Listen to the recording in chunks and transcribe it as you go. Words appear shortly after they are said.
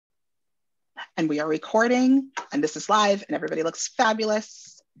and we are recording, and this is live, and everybody looks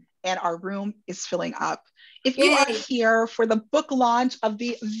fabulous, and our room is filling up. If you are here for the book launch of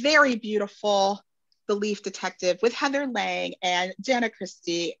the very beautiful The Leaf Detective with Heather Lang and Jana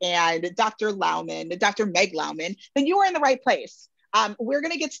Christy and Dr. Lowman, Dr. Meg Lowman, then you are in the right place. We're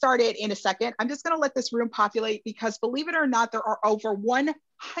going to get started in a second. I'm just going to let this room populate because, believe it or not, there are over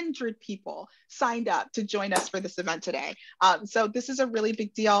 100 people signed up to join us for this event today. So this is a really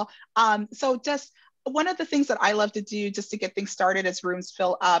big deal. So just one of the things that I love to do just to get things started as rooms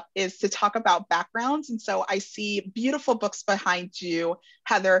fill up is to talk about backgrounds. And so I see beautiful books behind you,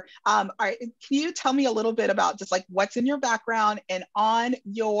 Heather. Can you tell me a little bit about just like what's in your background and on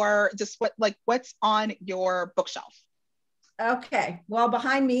your, just what's on your bookshelf? Okay, well,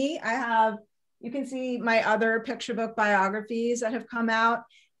 behind me, I have, you can see my other picture book biographies that have come out.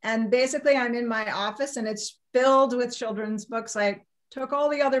 And basically I'm in my office and it's filled with children's books. I took all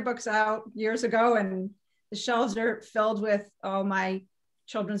the other books out years ago and the shelves are filled with all my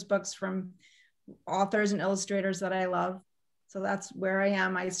children's books from authors and illustrators that I love. So that's where I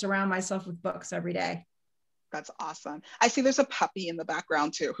am. I surround myself with books every day. That's awesome. I see there's a puppy in the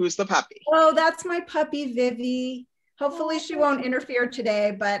background too. Who's the puppy? Oh, that's my puppy, Vivi. Hopefully she won't interfere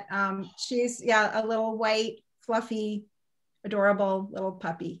today, but she's, a little white, fluffy, adorable little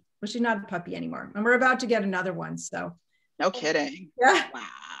puppy. Well, she's not a puppy anymore. And we're about to get another one, so. No kidding. Yeah. Wow,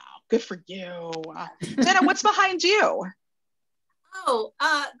 good for you. Jana, what's behind you? Oh,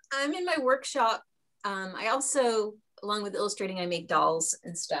 I'm in my workshop. I also, along with illustrating, I make dolls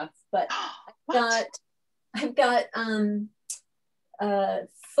and stuff, but I've got a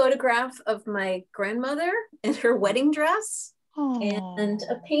photograph of my grandmother in her wedding dress. Aww. And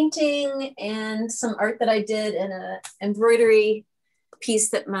a painting and some art that I did and a embroidery piece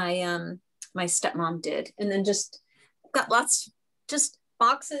that my my stepmom did. And then just got lots, just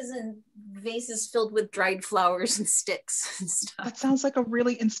boxes and vases filled with dried flowers and sticks and stuff. That sounds like a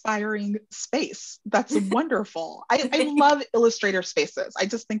really inspiring space. That's wonderful. I love illustrator spaces. I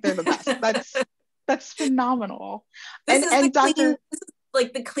just think they're the best. That's phenomenal. This is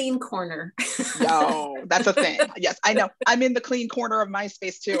like the clean corner. No, that's a thing. Yes, I know. I'm in the clean corner of my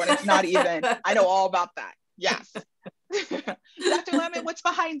space too, and it's not even, I know all about that. Yes. Dr. Lowman, what's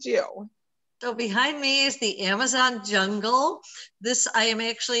behind you? So behind me is the Amazon jungle. It's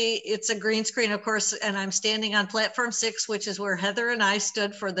a green screen, of course, and I'm standing on platform 6, which is where Heather and I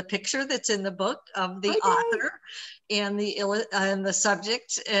stood for the picture that's in the book of the author and the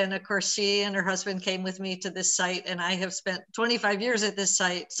subject. And of course, she and her husband came with me to this site, and I have spent 25 years at this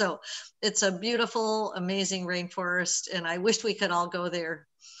site. So it's a beautiful, amazing rainforest, and I wish we could all go there.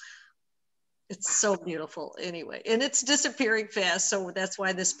 It's so beautiful anyway, and it's disappearing fast. So that's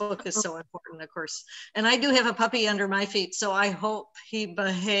why this book is so important, of course. And I do have a puppy under my feet, so I hope he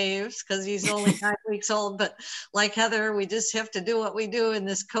behaves because he's only 9 weeks old. But like Heather, we just have to do what we do in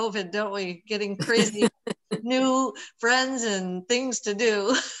this COVID, don't we? Getting crazy new friends and things to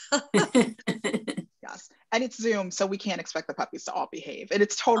do. Yes. And it's Zoom, so we can't expect the puppies to all behave. And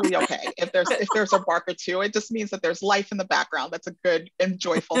it's totally okay. If there's a bark or two, it just means that there's life in the background. That's a good and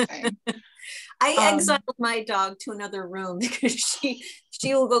joyful thing. I exiled my dog to another room because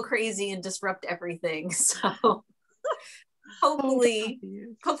she will go crazy and disrupt everything. So hopefully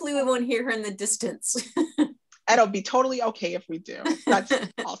we won't hear her in the distance. It'll be totally okay if we do. That's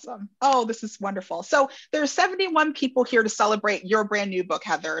awesome. Oh, this is wonderful. So there's 71 people here to celebrate your brand new book,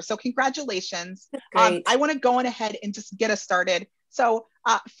 Heather. So congratulations. I want to go on ahead and just get us started. So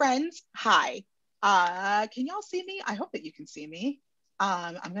friends, hi. Can y'all see me? I hope that you can see me.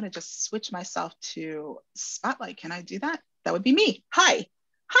 I'm going to just switch myself to Spotlight. Can I do that? That would be me. Hi.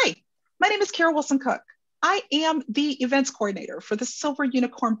 My name is Kara Wilson Cook. I am the events coordinator for the Silver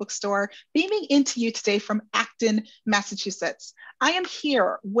Unicorn Bookstore, beaming into you today from Acton, Massachusetts. I am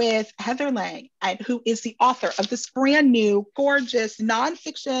here with Heather Lang, who is the author of this brand new, gorgeous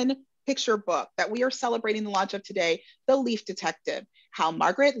nonfiction picture book that we are celebrating the launch of today, The Leaf Detective, How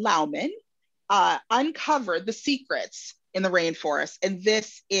Margaret Lowman Uncovered the Secrets in the Rainforest. And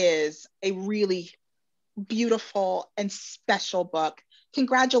this is a really beautiful and special book.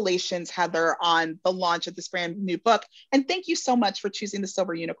 Congratulations, Heather, on the launch of this brand new book. And thank you so much for choosing the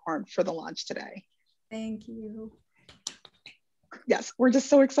Silver Unicorn for the launch today. Thank you. Yes, we're just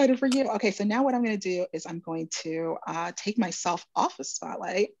so excited for you. Okay, so now what I'm going to do is I'm going to take myself off of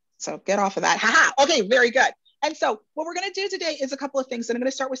Spotlight. So get off of that. Haha. Okay, very good. And so what we're going to do today is a couple of things. And I'm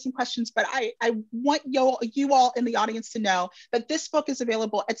going to start with some questions, but I want you all in the audience to know that this book is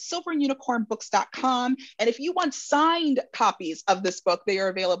available at silverunicornbooks.com. And if you want signed copies of this book, they are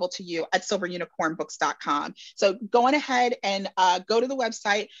available to you at silverunicornbooks.com. So go on ahead and go to the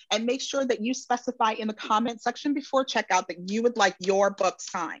website and make sure that you specify in the comment section before checkout that you would like your book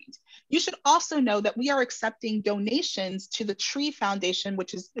signed. You should also know that we are accepting donations to the Tree Foundation,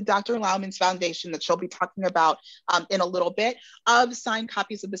 which is Dr. Lowman's foundation that she'll be talking about in a little bit, of signed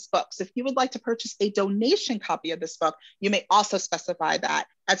copies of this book. So if you would like to purchase a donation copy of this book, you may also specify that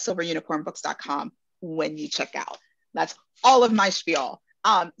at silverunicornbooks.com when you check out. That's all of my spiel.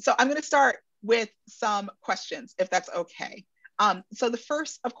 So I'm going to start with some questions, if that's okay. So the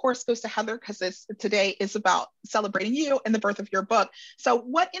first, of course, goes to Heather, because today is about celebrating you and the birth of your book. So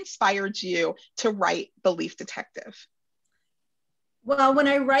what inspired you to write The Leaf Detective? Well, when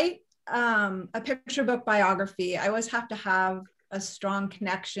I write a picture book biography, I always have to have a strong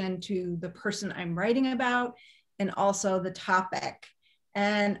connection to the person I'm writing about and also the topic.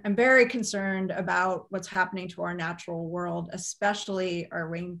 And I'm very concerned about what's happening to our natural world, especially our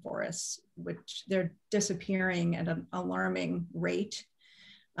rainforests, which they're disappearing at an alarming rate.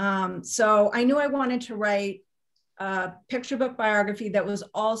 So I knew I wanted to write a picture book biography that was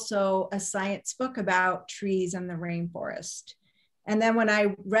also a science book about trees and the rainforest. And then when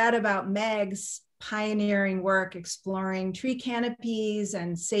I read about Meg's pioneering work exploring tree canopies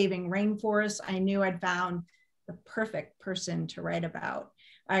and saving rainforests, I knew I'd found the perfect person to write about.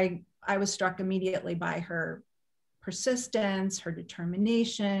 I was struck immediately by her persistence, her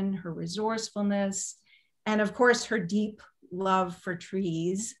determination, her resourcefulness, and of course, her deep love for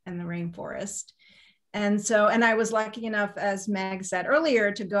trees and the rainforest. And I was lucky enough, as Meg said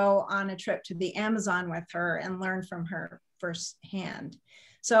earlier, to go on a trip to the Amazon with her and learn from her firsthand.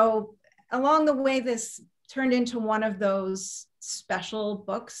 So along the way, this turned into one of those special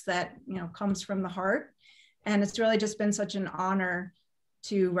books that, comes from the heart. And it's really just been such an honor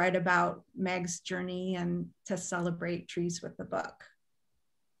to write about Meg's journey and to celebrate trees with the book.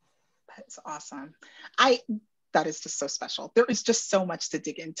 That's awesome. That is just so special. There is just so much to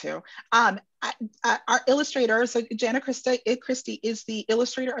dig into. Our illustrator, so Jana Christy is the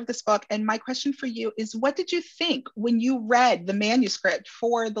illustrator of this book. And my question for you is, what did you think when you read the manuscript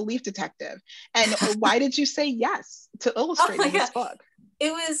for The Leaf Detective? And why did you say yes to illustrating this book?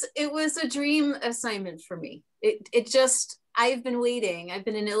 It was a dream assignment for me. I've been waiting. I've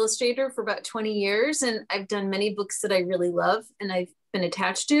been an illustrator for about 20 years, and I've done many books that I really love and I've been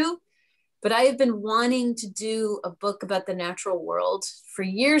attached to. But I have been wanting to do a book about the natural world for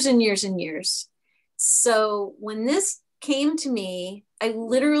years and years and years. So when this came to me, I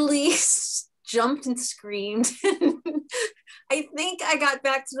literally jumped and screamed. I think I got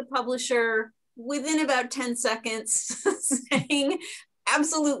back to the publisher within about 10 seconds saying,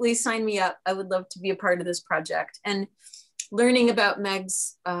 absolutely sign me up. I would love to be a part of this project. And learning about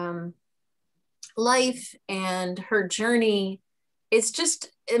Meg's life and her journey, it's just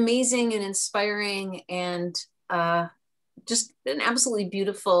amazing and inspiring and just an absolutely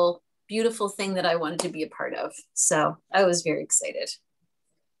beautiful, beautiful thing that I wanted to be a part of. So I was very excited.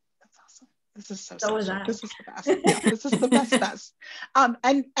 That's awesome. This is so special. This is the best. Yeah, this is the best.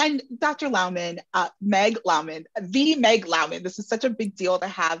 And Dr. Lowman, Meg Lowman, the Meg Lowman, this is such a big deal to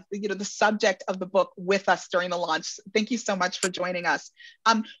have, the subject of the book with us during the launch. Thank you so much for joining us.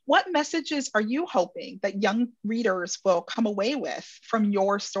 What messages are you hoping that young readers will come away with from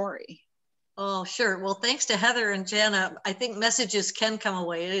your story? Oh, sure. Well, thanks to Heather and Jana. I think messages can come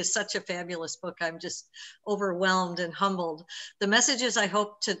away. It is such a fabulous book. I'm just overwhelmed and humbled. The messages I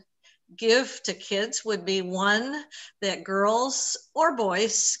hope to give to kids would be, one, that girls or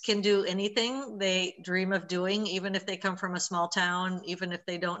boys can do anything they dream of doing, even if they come from a small town, even if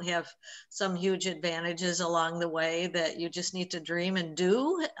they don't have some huge advantages along the way, that you just need to dream and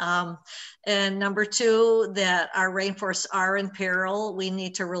do. And number two, that our rainforests are in peril. We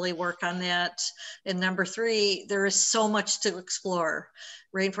need to really work on that. And number three, there is so much to explore.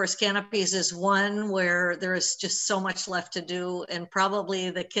 Rainforest Canopies is one where there is just so much left to do, and probably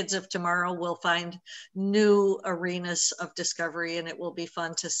the kids of tomorrow will find new arenas of discovery, and it will be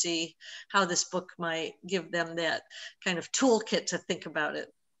fun to see how this book might give them that kind of toolkit to think about it.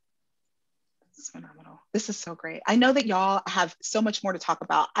 This is phenomenal. This is so great. I know that y'all have so much more to talk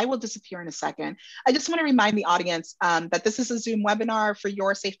about. I will disappear in a second. I just want to remind the audience that this is a Zoom webinar for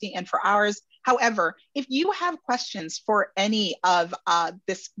your safety and for ours. However, if you have questions for any of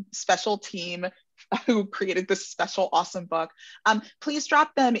this special team who created this special, awesome book. Please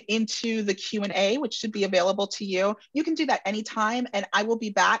drop them into the Q&A, which should be available to you. You can do that anytime, and I will be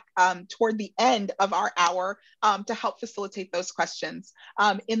back toward the end of our hour to help facilitate those questions.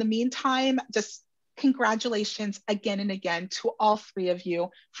 In the meantime, just congratulations again and again to all three of you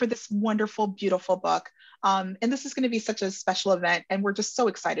for this wonderful, beautiful book. And this is going to be such a special event, and we're just so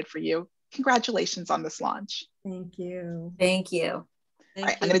excited for you. Congratulations on this launch. Thank you. Thank you. All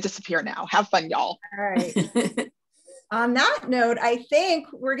right, I'm going to disappear now. Have fun, y'all. All right. On that note, I think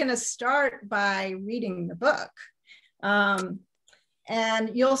we're going to start by reading the book.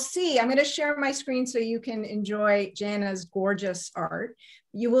 And you'll see, I'm going to share my screen so you can enjoy Jana's gorgeous art.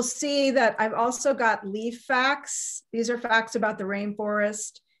 You will see that I've also got leaf facts. These are facts about the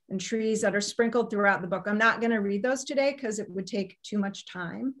rainforest and trees that are sprinkled throughout the book. I'm not going to read those today because it would take too much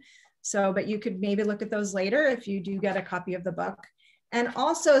time. So, but you could maybe look at those later if you do get a copy of the book. And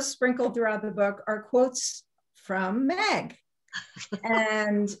also sprinkled throughout the book are quotes from Meg.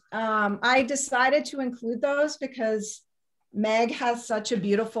 And I decided to include those because Meg has such a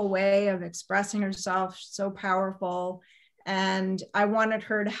beautiful way of expressing herself, so powerful. And I wanted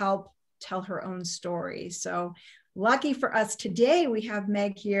her to help tell her own story. So lucky for us today, we have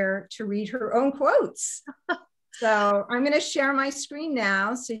Meg here to read her own quotes. So I'm going to share my screen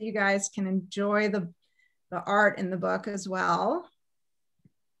now so you guys can enjoy the art in the book as well.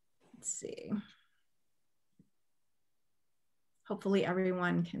 Let's see. Hopefully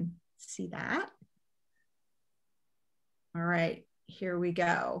everyone can see that. All right, here we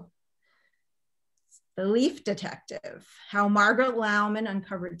go. The Leaf Detective, How Margaret Lowman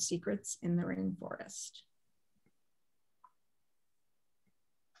Uncovered Secrets in the Rainforest.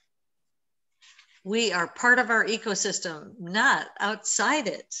 We are part of our ecosystem, not outside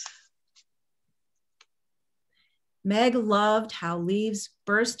it. Meg loved how leaves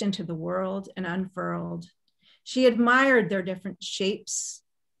burst into the world and unfurled. She admired their different shapes,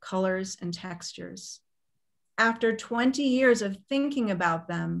 colors, and textures. After 20 years of thinking about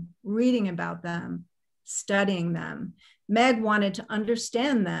them, reading about them, studying them, Meg wanted to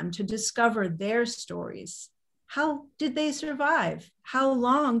understand them, to discover their stories. How did they survive? How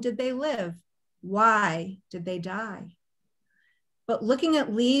long did they live? Why did they die? But looking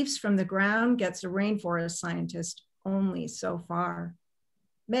at leaves from the ground gets a rainforest scientist only so far.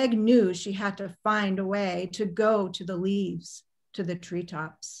 Meg knew she had to find a way to go to the leaves, to the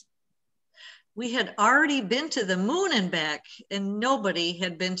treetops. We had already been to the moon and back, and nobody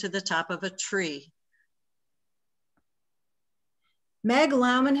had been to the top of a tree. Meg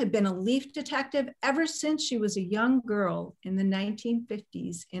Lowman had been a leaf detective ever since she was a young girl in the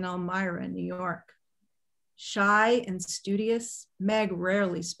 1950s in Elmira, New York. Shy and studious, Meg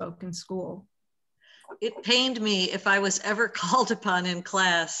rarely spoke in school. It pained me if I was ever called upon in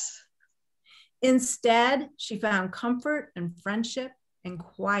class. Instead, she found comfort and friendship and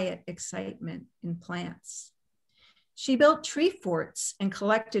quiet excitement in plants. She built tree forts and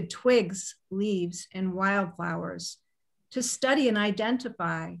collected twigs, leaves, and wildflowers to study and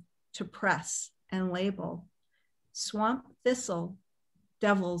identify, to press and label. Swamp thistle,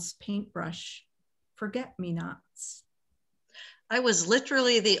 devil's paintbrush, forget-me-nots. I was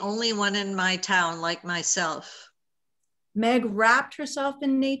literally the only one in my town like myself. Meg wrapped herself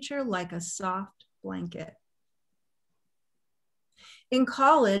in nature like a soft blanket. In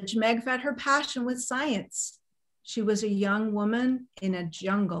college, Meg fed her passion with science. She was a young woman in a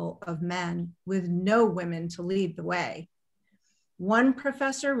jungle of men with no women to lead the way. One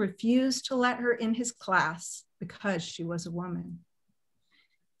professor refused to let her in his class because she was a woman.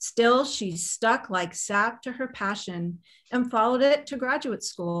 Still, she stuck like sap to her passion and followed it to graduate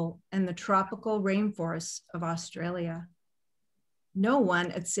school and the tropical rainforests of Australia. No one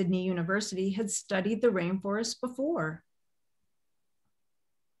at Sydney University had studied the rainforest before.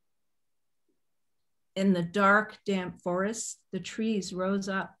 In the dark, damp forests, the trees rose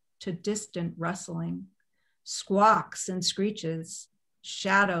up to distant rustling, squawks and screeches,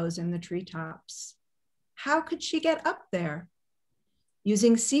 shadows in the treetops. How could she get up there?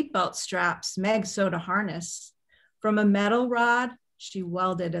 Using seatbelt straps, Meg sewed a harness. From a metal rod, she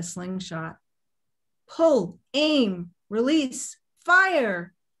welded a slingshot. Pull, aim, release,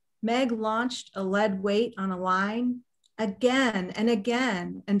 fire. Meg launched a lead weight on a line again and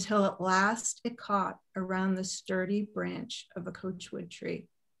again until at last it caught around the sturdy branch of a coachwood tree.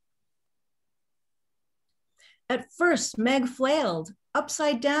 At first, Meg flailed,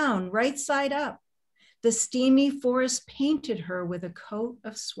 upside down, right side up. The steamy forest painted her with a coat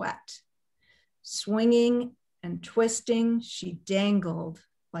of sweat. Swinging and twisting, she dangled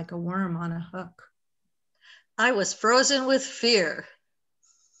like a worm on a hook. I was frozen with fear.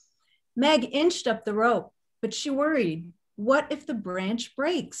 Meg inched up the rope, but she worried. What if the branch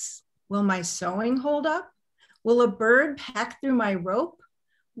breaks? Will my sewing hold up? Will a bird peck through my rope?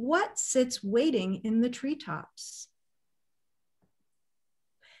 What sits waiting in the treetops?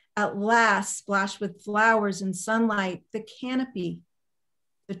 At last, splashed with flowers and sunlight, the canopy,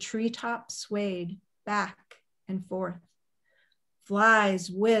 the treetop swayed back and forth. Flies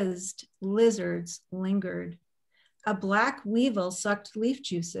whizzed, lizards lingered. A black weevil sucked leaf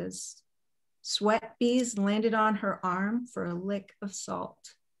juices. Sweat bees landed on her arm for a lick of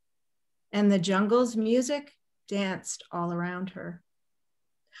salt. And the jungle's music danced all around her.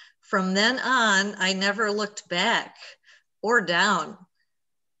 From then on, I never looked back or down.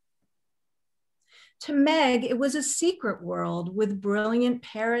 To Meg, it was a secret world with brilliant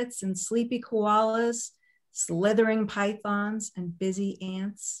parrots and sleepy koalas, slithering pythons and busy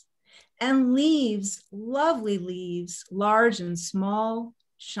ants, and leaves, lovely leaves, large and small,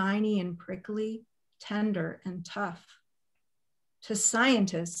 shiny and prickly, tender and tough. To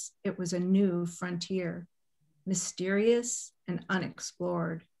scientists, it was a new frontier, mysterious and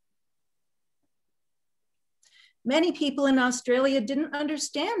unexplored. Many people in Australia didn't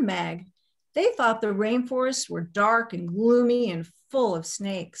understand Meg. They thought the rainforests were dark and gloomy and full of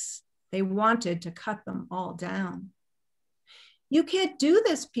snakes. They wanted to cut them all down. You can't do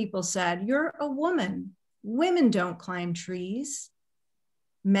this, people said. You're a woman. Women don't climb trees.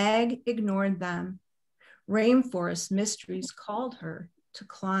 Meg ignored them. Rainforest mysteries called her to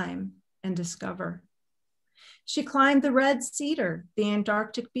climb and discover. She climbed the red cedar, the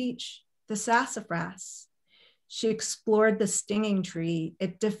Antarctic beech, the sassafras. She explored the stinging tree.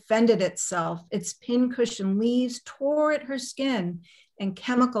 It defended itself. Its pincushion leaves tore at her skin, and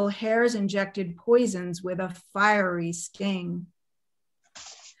chemical hairs injected poisons with a fiery sting.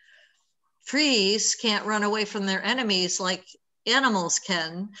 Trees can't run away from their enemies like animals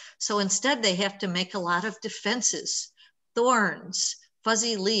can, so instead they have to make a lot of defenses: thorns,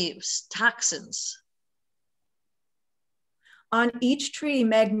 fuzzy leaves, toxins. On each tree,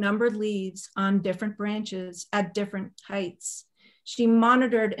 Meg numbered leaves on different branches at different heights. She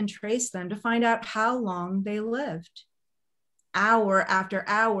monitored and traced them to find out how long they lived. Hour after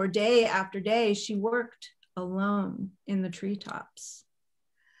hour, day after day, she worked alone in the treetops.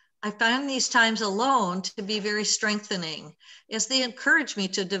 I found these times alone to be very strengthening, as they encouraged me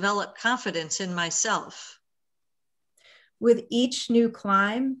to develop confidence in myself. With each new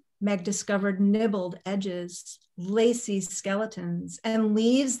climb, Meg discovered nibbled edges, lacy skeletons, and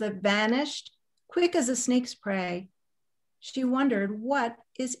leaves that vanished quick as a snake's prey. She wondered, what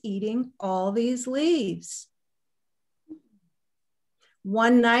is eating all these leaves?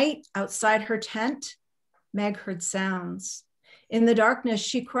 One night outside her tent, Meg heard sounds. In the darkness,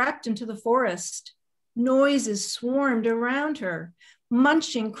 she crept into the forest. Noises swarmed around her,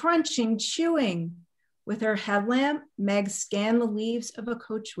 munching, crunching, chewing. With her headlamp, Meg scanned the leaves of a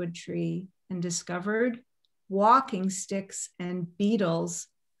coachwood tree and discovered walking sticks and beetles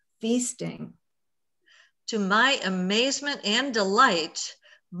feasting. To my amazement and delight,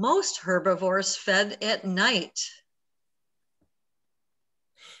 most herbivores fed at night.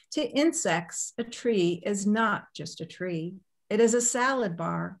 To insects, a tree is not just a tree. It is a salad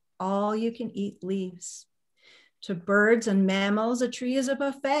bar, all you can eat leaves. To birds and mammals, a tree is a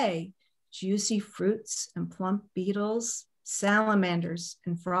buffet, juicy fruits and plump beetles, salamanders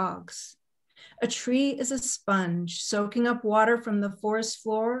and frogs. A tree is a sponge soaking up water from the forest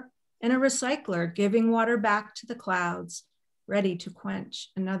floor and a recycler giving water back to the clouds, ready to quench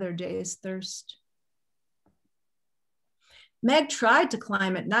another day's thirst. Meg tried to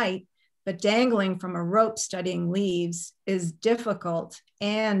climb at night, but dangling from a rope studying leaves is difficult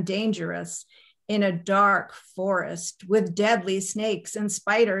and dangerous in a dark forest with deadly snakes and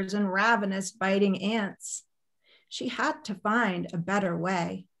spiders and ravenous biting ants. She had to find a better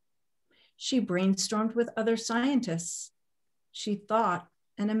way. She brainstormed with other scientists. She thought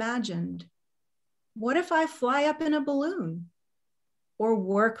and imagined. What if I fly up in a balloon? Or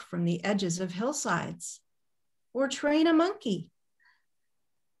work from the edges of hillsides? Or train a monkey?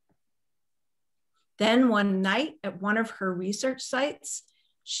 Then one night at one of her research sites,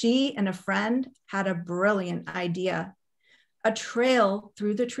 she and a friend had a brilliant idea. A trail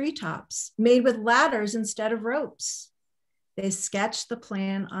through the treetops made with ladders instead of ropes. They sketched the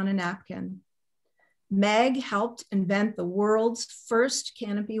plan on a napkin. Meg helped invent the world's first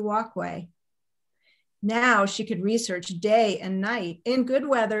canopy walkway. Now she could research day and night, in good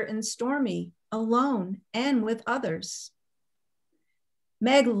weather and stormy, alone and with others.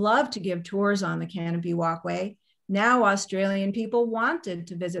 Meg loved to give tours on the canopy walkway. Now Australian people wanted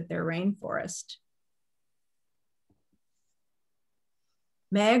to visit their rainforest.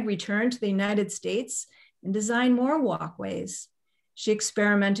 Meg returned to the United States and designed more walkways. She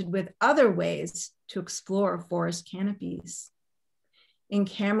experimented with other ways to explore forest canopies. In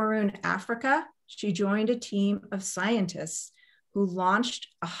Cameroon, Africa, she joined a team of scientists who launched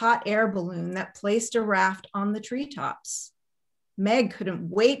a hot air balloon that placed a raft on the treetops. Meg couldn't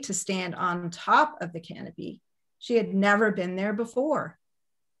wait to stand on top of the canopy. She had never been there before.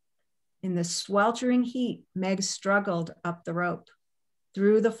 In the sweltering heat, Meg struggled up the rope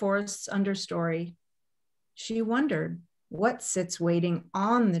through the forest's understory. She wondered what sits waiting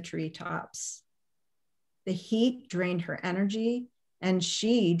on the treetops. The heat drained her energy, and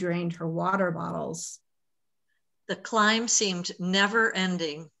she drained her water bottles. The climb seemed never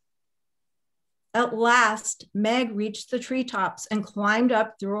ending. At last, Meg reached the treetops and climbed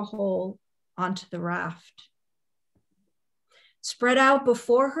up through a hole onto the raft. Spread out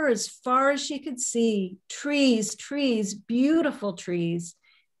before her as far as she could see, trees, trees, beautiful trees,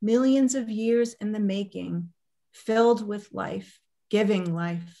 millions of years in the making, filled with life, giving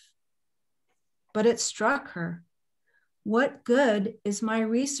life. But it struck her. What good is my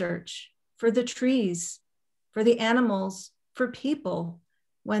research for the trees, for the animals, for people,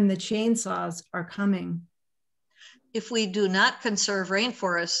 when the chainsaws are coming? If we do not conserve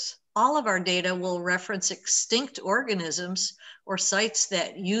rainforests, all of our data will reference extinct organisms or sites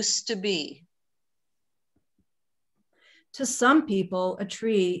that used to be. To some people, a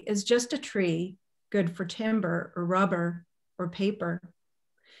tree is just a tree, good for timber or rubber or paper.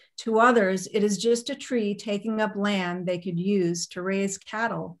 To others, it is just a tree taking up land they could use to raise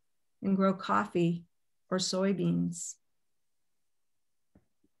cattle and grow coffee or soybeans.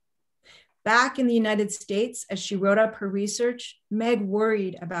 Back in the United States, as she wrote up her research, Meg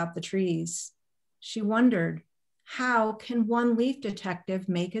worried about the trees. She wondered, how can one leaf detective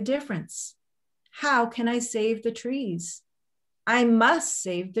make a difference? How can I save the trees? I must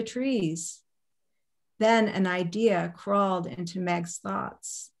save the trees. Then an idea crawled into Meg's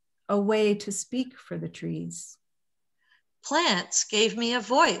thoughts, a way to speak for the trees. Plants gave me a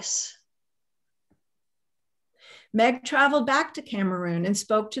voice. Meg traveled back to Cameroon and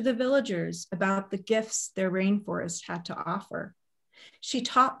spoke to the villagers about the gifts their rainforest had to offer. She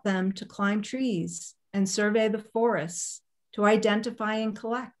taught them to climb trees and survey the forests, to identify and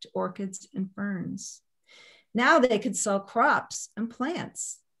collect orchids and ferns. Now they could sell crops and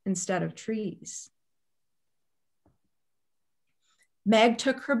plants instead of trees. Meg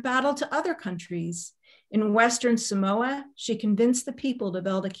took her battle to other countries. In Western Samoa, she convinced the people to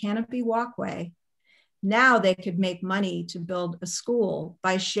build a canopy walkway. Now they could make money to build a school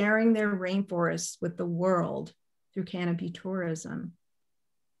by sharing their rainforests with the world through canopy tourism.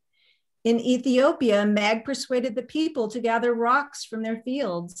 In Ethiopia, Meg persuaded the people to gather rocks from their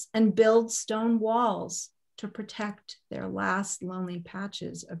fields and build stone walls to protect their last lonely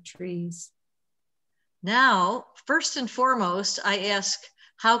patches of trees. Now, first and foremost, I ask,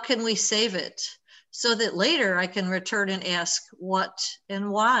 how can we save it? So that later I can return and ask what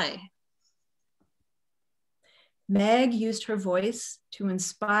and why. Meg used her voice to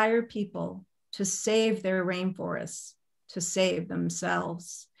inspire people to save their rainforests, to save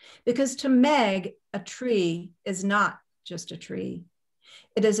themselves. Because to Meg, a tree is not just a tree.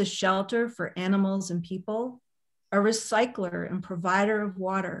 It is a shelter for animals and people, a recycler and provider of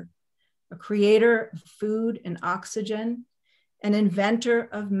water, a creator of food and oxygen, an inventor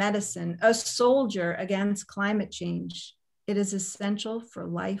of medicine, a soldier against climate change. It is essential for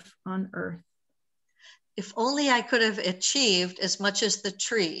life on Earth. If only I could have achieved as much as the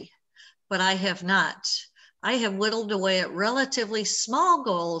tree, but I have not. I have whittled away at relatively small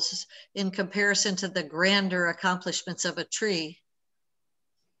goals in comparison to the grander accomplishments of a tree.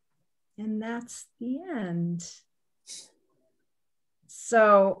 And that's the end.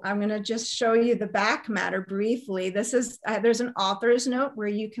 So I'm going to just show you the back matter briefly. This is, there's an author's note where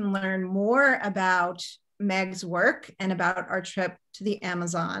you can learn more about Meg's work and about our trip to the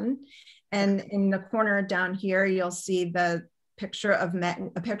Amazon. And in the corner down here, you'll see the picture of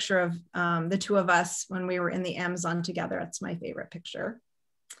Meg, a picture of the two of us when we were in the Amazon together. That's my favorite picture.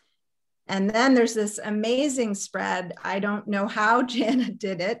 And then there's this amazing spread. I don't know how Jana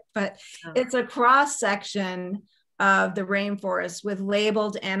did it, but it's a cross section of the rainforest with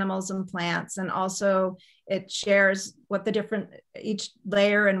labeled animals and plants. And also it shares what the different, each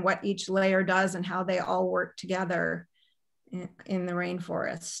layer and what each layer does and how they all work together in the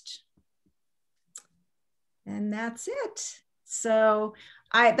rainforest. And that's it. So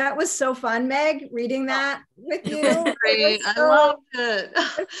That was so fun, Meg, reading that with you. Great. I loved it.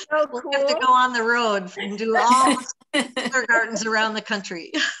 So we'll cool. have to go on the road and do all the gardens around the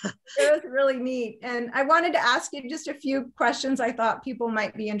country. It was really neat. And I wanted to ask you just a few questions I thought people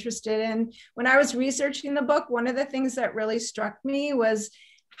might be interested in. When I was researching the book, one of the things that really struck me was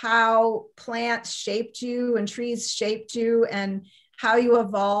how plants shaped you and trees shaped you, and how you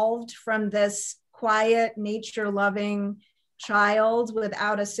evolved from this quiet, nature-loving child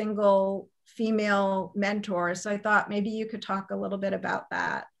without a single female mentor. So I thought maybe you could talk a little bit about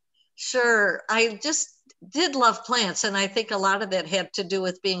that. Sure. I just did love plants, and I think a lot of that had to do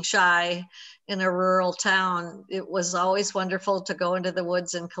with being shy in a rural town. It was always wonderful to go into the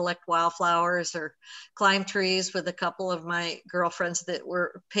woods and collect wildflowers or climb trees with a couple of my girlfriends that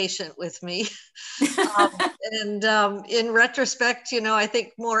were patient with me. In retrospect, I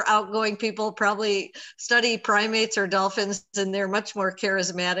think more outgoing people probably study primates or dolphins, and they're much more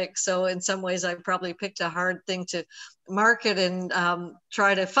charismatic. So in some ways, I probably picked a hard thing to market and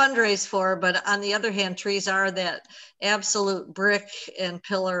try to fundraise for. But on the other hand, trees are that absolute brick and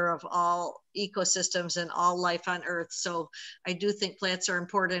pillar of all ecosystems and all life on Earth. So I do think plants are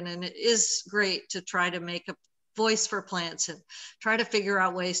important, and it is great to try to make a voice for plants and try to figure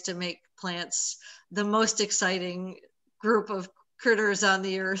out ways to make plants the most exciting group of critters on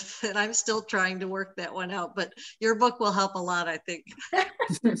the earth. And I'm still trying to work that one out, but your book will help a lot, I think.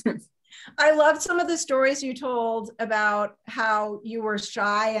 I loved some of the stories you told about how you were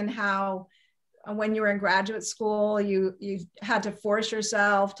shy, and how when you were in graduate school, you had to force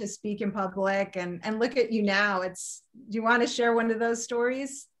yourself to speak in public, and look at you now. Do you want to share one of those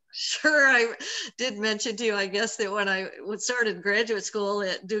stories? Sure. I did mention to you, I guess, that when I started graduate school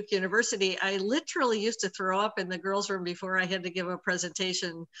at Duke University, I literally used to throw up in the girls' room before I had to give a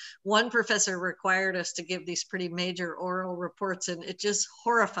presentation. One professor required us to give these pretty major oral reports, and it just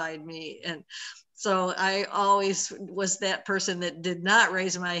horrified me. And so I always was that person that did not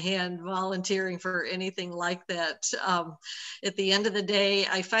raise my hand volunteering for anything like that. At the end of the day,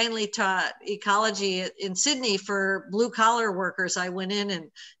 I finally taught ecology in Sydney for blue collar workers. I went in and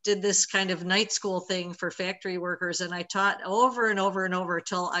did this kind of night school thing for factory workers. And I taught over and over and over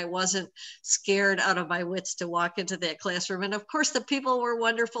till I wasn't scared out of my wits to walk into that classroom. And of course, the people were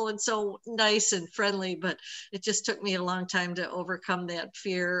wonderful and so nice and friendly, but it just took me a long time to overcome that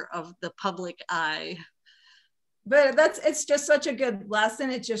fear of the public eye. But it's just such a good lesson.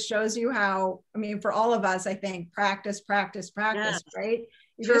 It just shows you how, for all of us, I think, practice, yes. Right?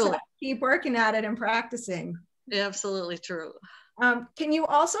 You just have to keep working at it and practicing. Absolutely true. Can you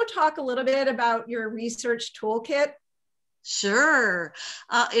also talk a little bit about your research toolkit? Sure.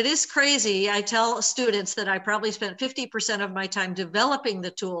 It is crazy. I tell students that I probably spent 50% of my time developing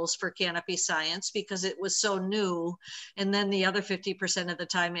the tools for Canopy Science because it was so new. And then the other 50% of the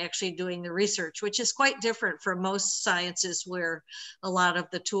time actually doing the research, which is quite different from most sciences where a lot of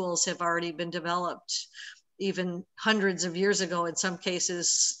the tools have already been developed even hundreds of years ago in some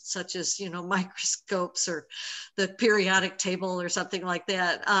cases, such as, microscopes or the periodic table or something like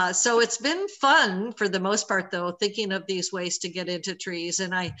that. So it's been fun for the most part, though, thinking of these ways to get into trees.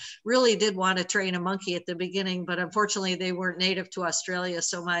 And I really did want to train a monkey at the beginning, but unfortunately they weren't native to Australia.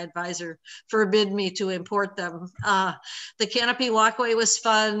 So my advisor forbid me to import them. The canopy walkway was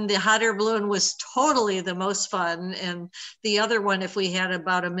fun. The hot air balloon was totally the most fun. And the other one, if we had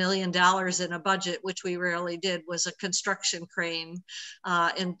about $1 million in a budget, which we rarely did, was a construction crane,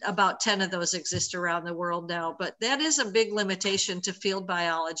 and about 10 of those exist around the world now. But that is a big limitation to field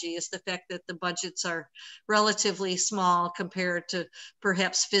biology, is the fact that the budgets are relatively small compared to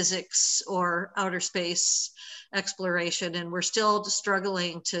perhaps physics or outer space exploration. And we're still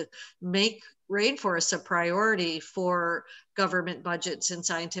struggling to make rainforests a priority for government budgets and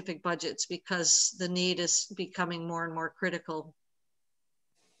scientific budgets because the need is becoming more and more critical.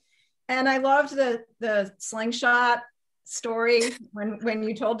 And I loved the slingshot story. When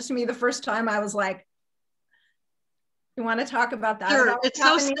you told it to me the first time, I was like, you want to talk about that? Sure. It's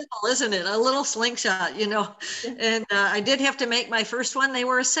so simple, isn't it? A little slingshot, And I did have to make my first one. They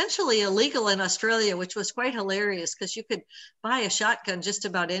were essentially illegal in Australia, which was quite hilarious because you could buy a shotgun just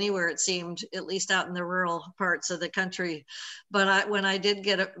about anywhere, it seemed, at least out in the rural parts of the country. But when I did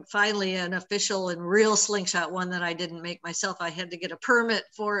get finally an official and real slingshot, one that I didn't make myself, I had to get a permit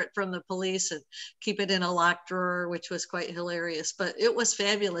for it from the police and keep it in a locked drawer, which was quite hilarious. But it was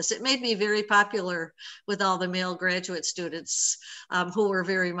fabulous. It made me very popular with all the male graduate students who were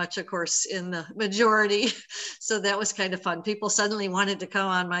very much, of course, in the majority. So that was kind of fun. People suddenly wanted to come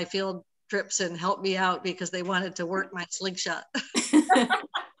on my field trips and help me out because they wanted to work my slingshot.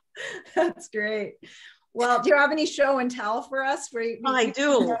 That's great. Well, do you have any show and tell for us? I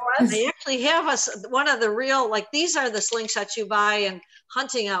do. I actually have one of the real, like these are the slingshots you buy in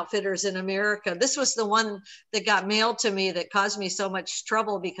hunting outfitters in America. This was the one that got mailed to me that caused me so much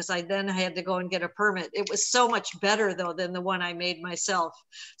trouble because I then had to go and get a permit. It was so much better though than the one I made myself.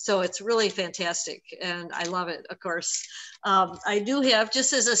 So it's really fantastic and I love it, of course. I do have,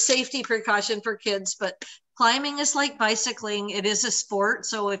 just as a safety precaution for kids, but climbing is like bicycling. It is a sport.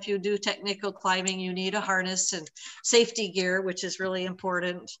 So if you do technical climbing, you need a harness and safety gear, which is really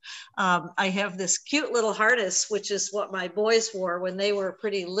important. I have this cute little harness, which is what my boys wore when they were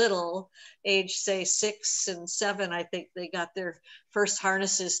pretty little, age say 6 and 7. I think they got their first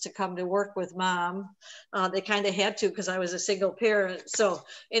harnesses to come to work with mom. They kind of had to because I was a single parent. So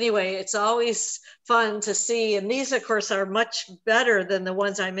anyway, it's always fun to see. And these, of course, are much better than the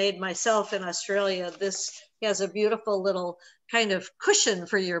ones I made myself in Australia. This has a beautiful little kind of cushion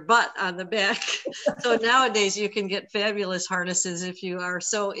for your butt on the back. So nowadays you can get fabulous harnesses if you are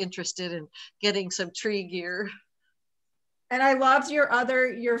so interested in getting some tree gear. And I loved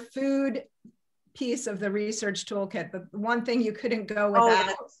your food piece of the research toolkit, the one thing you couldn't go without. Oh,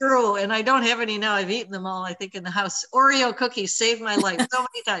 that's true. And I don't have any now. I've eaten them all, I think, in the house. Oreo cookies saved my life so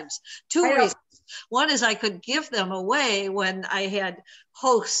many times. Two reasons. One is I could give them away when I had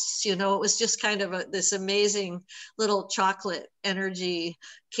hosts, you know, it was just kind of this amazing little chocolate energy,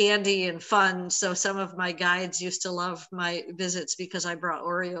 candy and fun. So some of my guides used to love my visits because I brought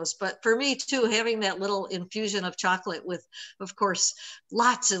Oreos. But for me too, having that little infusion of chocolate with, of course,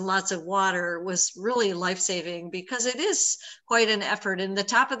 lots and lots of water was really life-saving because it is quite an effort. And the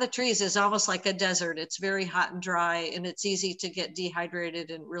top of the trees is almost like a desert. It's very hot and dry and it's easy to get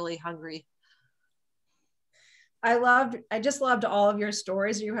dehydrated and really hungry. I just loved all of your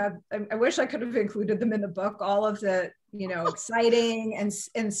stories. You have, I wish I could have included them in the book, all of the, you know, exciting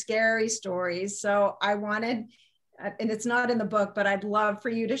and scary stories. So I wanted, and it's not in the book, but I'd love for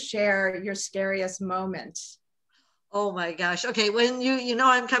you to share your scariest moment. Oh my gosh. Okay. When you know,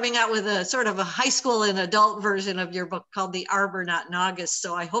 I'm coming out with a sort of a high school and adult version of your book called The Arbornaut in August.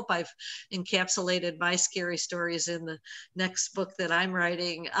 So I hope I've encapsulated my scary stories in the next book that I'm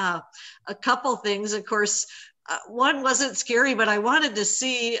writing. A couple things, of course, one wasn't scary, but I wanted to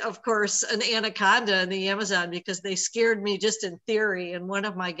see, of course, an anaconda in the Amazon because they scared me just in theory. And one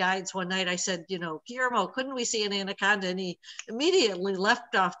of my guides one night, I said, you know, Guillermo, couldn't we see an anaconda? And he immediately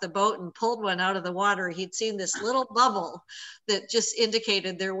left off the boat and pulled one out of the water. He'd seen this little bubble that just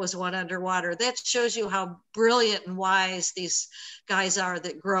indicated there was one underwater. That shows you how brilliant and wise these guys are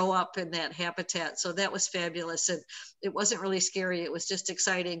that grow up in that habitat. So that was fabulous. And it wasn't really scary. It was just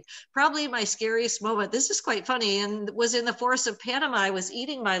exciting. Probably my scariest moment, this is quite funny, and was in the forest of Panama. I was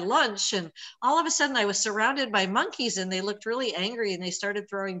eating my lunch and all of a sudden I was surrounded by monkeys and they looked really angry and they started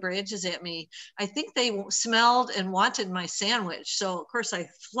throwing branches at me. I think they smelled and wanted my sandwich. So of course I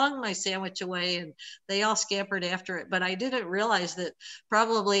flung my sandwich away and they all scampered after it. But I didn't realize that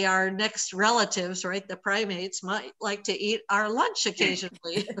probably our next relatives, right, the primates, might like to eat our lunch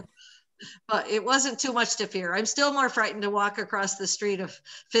occasionally. But it wasn't too much to fear. I'm still more frightened to walk across the street of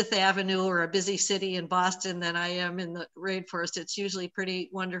Fifth Avenue or a busy city in Boston than I am in the rainforest. It's usually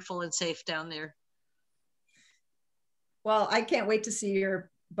pretty wonderful and safe down there. Well, I can't wait to see your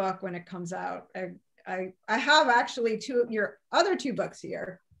book when it comes out. I have actually your other two books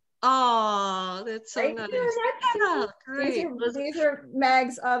here. Oh, that's so nice. Yeah, great. These are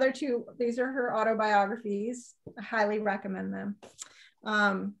Meg's other two. These are her autobiographies. I highly recommend them.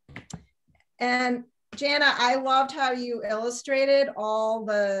 And Jana, I loved how you illustrated all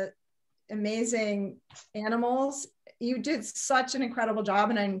the amazing animals. You did such an incredible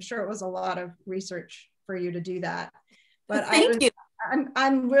job, and I'm sure it was a lot of research for you to do that. But Thank you.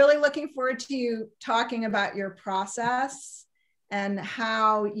 I'm really looking forward to you talking about your process and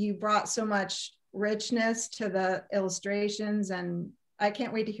how you brought so much richness to the illustrations, and I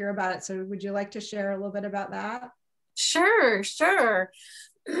can't wait to hear about it. So would you like to share a little bit about that? Sure.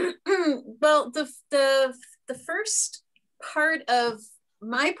 Well, the first part of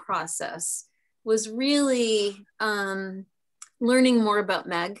my process was really learning more about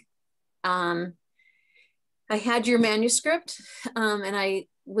Meg. I had your manuscript and I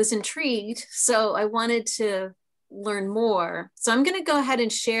was intrigued, so I wanted to learn more. So I'm going to go ahead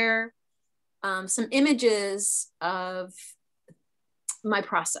and share some images of my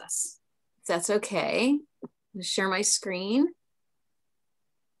process, if that's okay. I'm going to share my screen.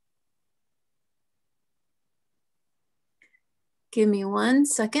 Give me 1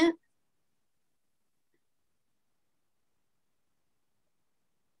 second.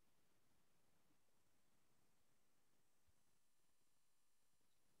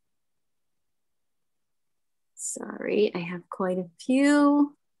 Sorry, I have quite a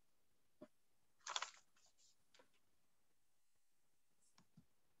few.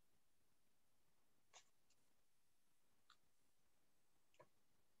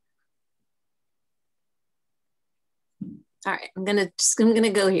 All right, I'm gonna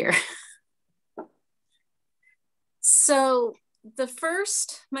go here. So the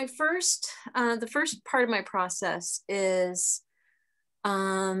first part of my process is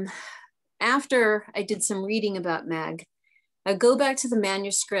after I did some reading about Meg, I go back to the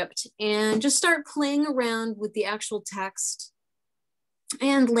manuscript and just start playing around with the actual text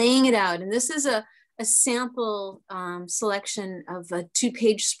and laying it out. And this is a sample selection of a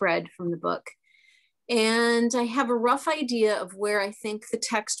 2-page spread from the book. And I have a rough idea of where I think the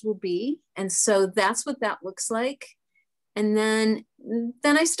text will be. And so that's what that looks like. And then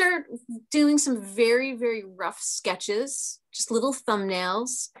I start doing some very, very rough sketches, just little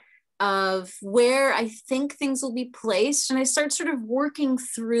thumbnails of where I think things will be placed. And I start sort of working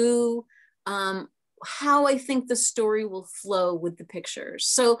through how I think the story will flow with the pictures.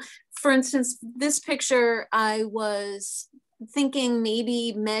 So for instance, this picture, I was thinking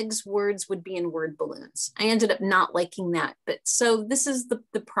maybe Meg's words would be in word balloons. I ended up not liking that, but so this is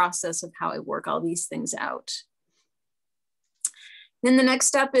the process of how I work all these things out. Then the next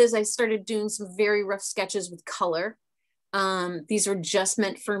step is I started doing some very rough sketches with color. These were just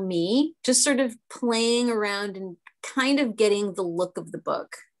meant for me, just sort of playing around and kind of getting the look of the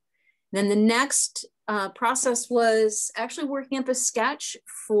book. Then the next process was actually working up a sketch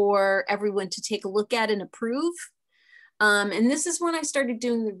for everyone to take a look at and approve. And this is when I started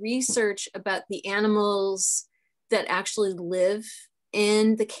doing the research about the animals that actually live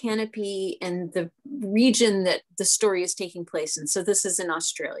in the canopy and the region that the story is taking place in. So this is in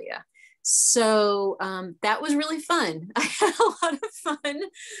Australia. So that was really fun. I had a lot of fun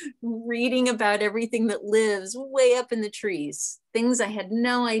reading about everything that lives way up in the trees. Things I had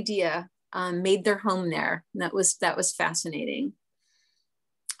no idea made their home there. And that was fascinating.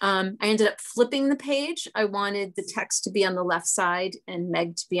 I ended up flipping the page. I wanted the text to be on the left side and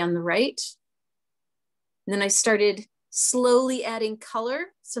Meg to be on the right. And then I started slowly adding color,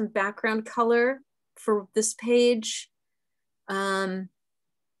 some background color for this page, and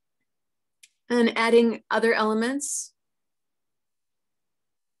adding other elements.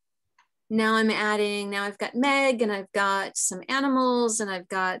 Now I've got Meg and I've got some animals and I've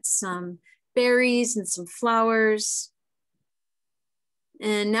got some berries and some flowers.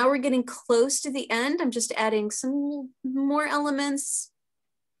 And now we're getting close to the end. I'm just adding some more elements,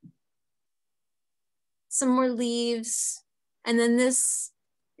 some more leaves. And then this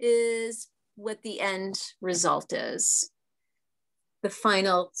is what the end result is. The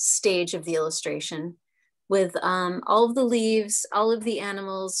final stage of the illustration with all of the leaves, all of the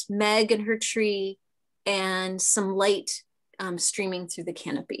animals, Meg and her tree, and some light streaming through the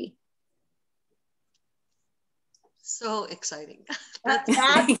canopy. So exciting. That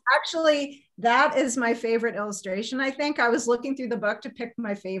is my favorite illustration. I think I was looking through the book to pick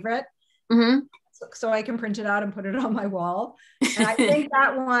my favorite. Mm-hmm. So I can print it out and put it on my wall. And I think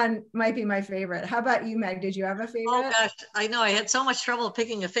that one might be my favorite. How about you, Meg? Did you have a favorite? Oh gosh, I know I had so much trouble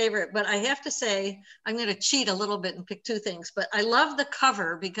picking a favorite, but I have to say, I'm going to cheat a little bit and pick 2 things, but I love the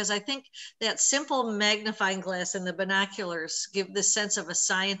cover because I think that simple magnifying glass and the binoculars give this sense of a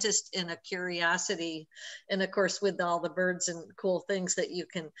scientist and a curiosity. And of course, with all the birds and cool things that you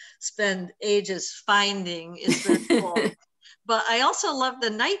can spend ages finding is very cool. But I also love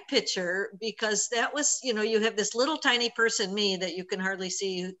the night picture because that was, you have this little tiny person, me, that you can hardly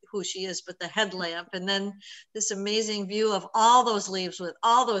see who she is, but the headlamp. And then this amazing view of all those leaves with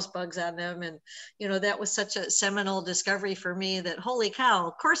all those bugs on them. And, that was such a seminal discovery for me that, holy cow,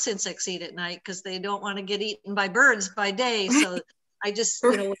 of course insects eat at night because they don't want to get eaten by birds by day. So I just,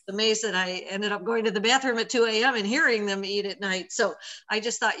 was amazed that I ended up going to the bathroom at 2 a.m. and hearing them eat at night. So I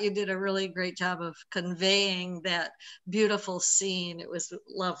just thought you did a really great job of conveying that beautiful scene. It was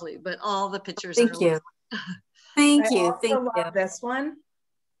lovely, but all the pictures Thank you. Thank you. I love this one.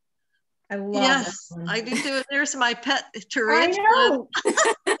 I love this one. I do too. There's my pet tarantula. I know.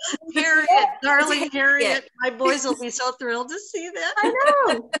 Harriet, darling Harriet. My boys will be so thrilled to see that. I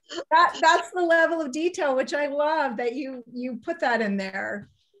know. That's the level of detail, which I love that you put that in there.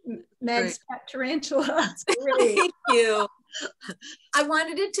 Meg's pet tarantula. Great. Thank you. I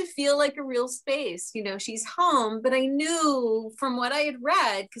wanted it to feel like a real space. She's home, but I knew from what I had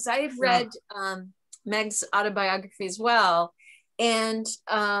read, because I had read Meg's autobiography as well. And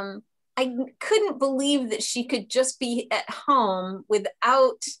I couldn't believe that she could just be at home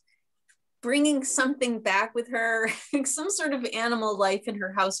without bringing something back with her, some sort of animal life in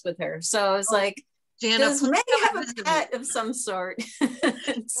her house with her. So I was like, Jana, does Meg have a pet of some sort?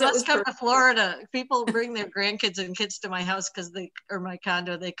 So let's come to Florida. People bring their grandkids and kids to my house or my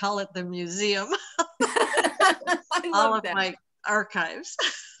condo. They call it the museum. All of my archives.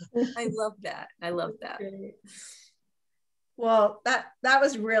 I love that. I love that. Well, that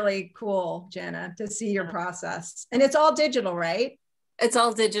was really cool, Jana, to see your process. And it's all digital, right? It's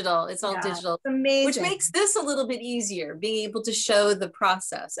all digital. It's all digital. It's amazing. Which makes this a little bit easier. Being able to show the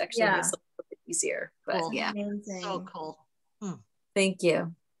process actually makes it a little bit easier. But cool. Yeah. Amazing. So cool. Thank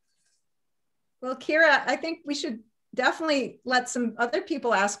you. Well, Kira, I think we should definitely let some other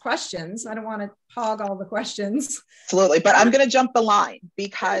people ask questions. I don't want to hog all the questions. Absolutely, but I'm going to jump the line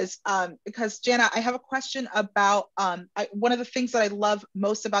because Jana, I have a question about one of the things that I love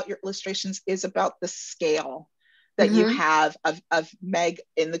most about your illustrations is about the scale that you have of Meg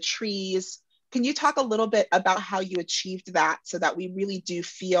in the trees. Can you talk a little bit about how you achieved that so that we really do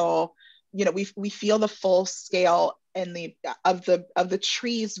feel, you know, we feel the full scale and of the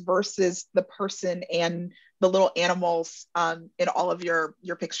trees versus the person and the little animals in all of your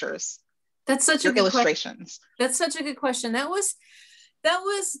pictures? That's such a good illustrations. That's such a good question. That's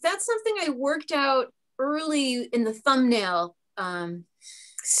something I worked out early in the thumbnail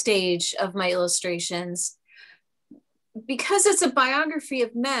stage of my illustrations. Because it's a biography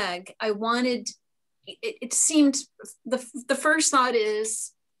of Meg, I wanted, it seemed, the first thought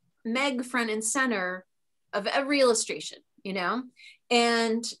is Meg front and center of every illustration, you know?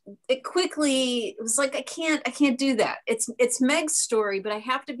 And it was like, I can't do that. It's Meg's story, but I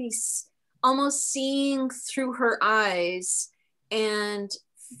have to be almost seeing through her eyes and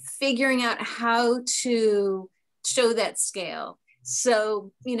figuring out how to show that scale.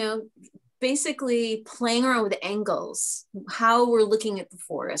 So, you know, basically playing around with angles, how we're looking at the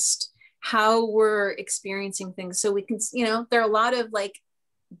forest, how we're experiencing things. So we can, you know, there are a lot of like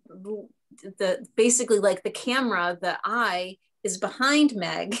basically like the camera, the eye is behind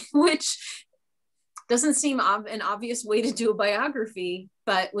Meg, which doesn't seem an obvious way to do a biography,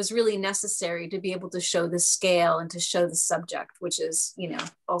 but was really necessary to be able to show the scale and to show the subject, which is, you know,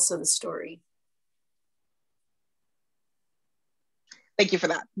 also the story. Thank you for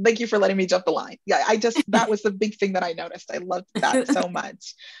that. Thank you for letting me jump the line. Yeah, that was the big thing that I noticed. I loved that so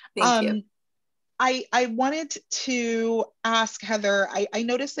much. Thank you. I wanted to ask Heather, I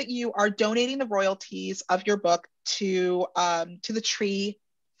noticed that you are donating the royalties of your book to the Tree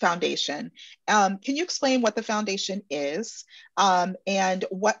Foundation. Can you explain what the foundation is and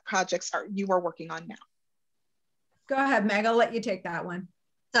what projects you are working on now? Go ahead, Meg, I'll let you take that one.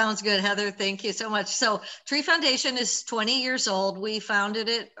 Sounds good, Heather. Thank you so much. So Tree Foundation is 20 years old. We founded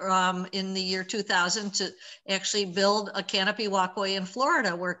it in the year 2000 to actually build a canopy walkway in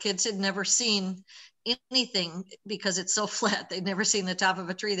Florida where kids had never seen anything because it's so flat. They'd never seen the top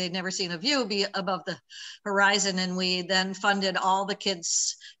of a tree. They'd never seen a view be above the horizon. And we then funded all the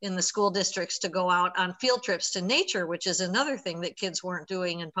kids in the school districts to go out on field trips to nature, which is another thing that kids weren't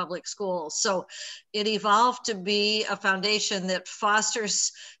doing in public schools. So it evolved to be a foundation that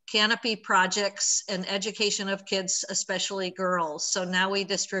fosters canopy projects and education of kids, especially girls. So now we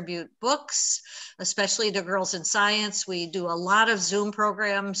distribute books, especially to girls in science. We do a lot of Zoom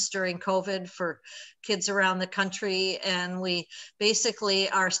programs during COVID for kids around the country. And we basically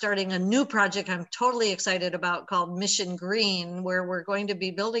are starting a new project I'm totally excited about called Mission Green, where we're going to be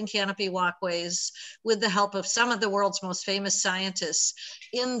building canopy walkways with the help of some of the world's most famous scientists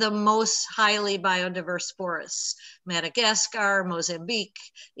in the most highly biodiverse forests. Madagascar, Mozambique,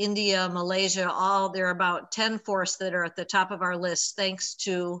 India, Malaysia, there are about 10 forests that are at the top of our list, thanks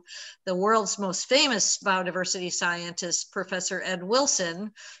to the world's most famous biodiversity scientist, Professor Ed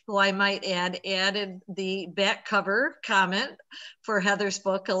Wilson, who I might add added the back cover comment for Heather's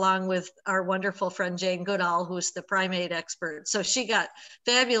book, along with our wonderful friend Jane Goodall, who's the primate expert. So she got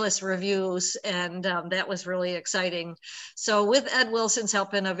fabulous reviews, and that was really exciting. So with Ed Wilson's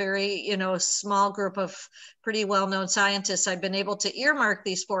help and a very, small group of pretty well-known scientists, I've been able to earmark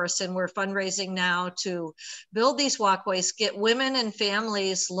these forests, and we're fundraising now to build these walkways, get women and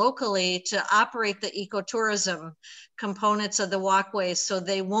families locally to operate the ecotourism components of the walkways so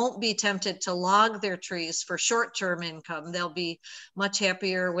they won't be tempted to log their trees for short-term income. They'll be much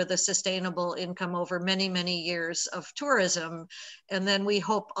happier with a sustainable income over many, many years of tourism. And then we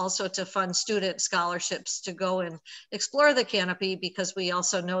hope also to fund student scholarships to go and explore the canopy, because we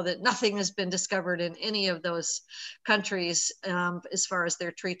also know that nothing has been discovered in any of those countries as far as their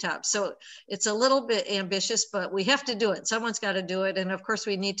their treetops. So it's a little bit ambitious, but we have to do it. Someone's got to do it. And of course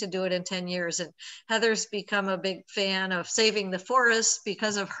we need to do it in 10 years. And Heather's become a big fan of saving the forests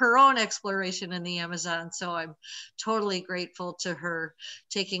because of her own exploration in the Amazon. So I'm totally grateful to her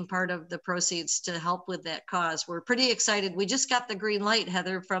taking part of the proceeds to help with that cause. We're pretty excited. We just got the green light,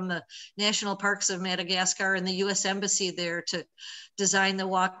 Heather, from the National Parks of Madagascar and the U.S. Embassy there to design the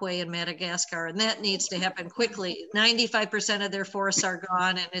walkway in Madagascar. And that needs to happen quickly. 95% of their forests are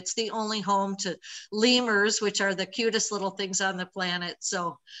gone, and it's the only home to lemurs, which are the cutest little things on the planet.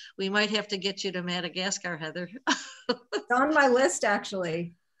 So we might have to get you to Madagascar, Heather. It's on my list,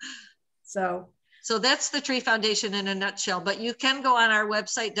 actually. So that's the Tree Foundation in a nutshell, but you can go on our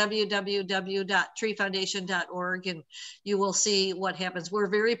website, www.treefoundation.org, and you will see what happens. We're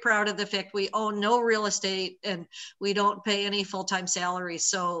very proud of the fact we own no real estate and we don't pay any full-time salaries.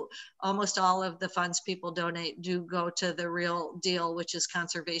 So almost all of the funds people donate do go to the real deal, which is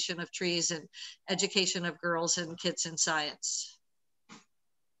conservation of trees and education of girls and kids in science.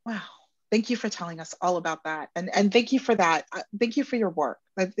 Wow. Thank you for telling us all about that. And thank you for that. Thank you for your work.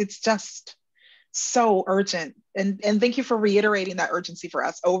 It's just so urgent. And thank you for reiterating that urgency for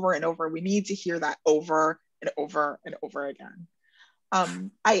us over and over. We need to hear that over and over and over again.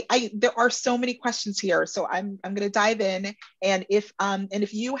 There are so many questions here, so I'm going to dive in. And if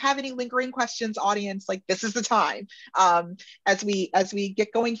you have any lingering questions, audience, like this is the time as we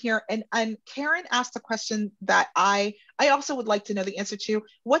get going here. And Karen asked a question that I also would like to know the answer to.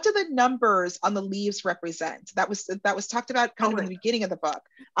 What do the numbers on the leaves represent? That was talked about kind of in the beginning of the book.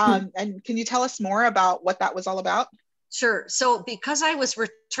 And can you tell us more about what that was all about? Sure. So because I was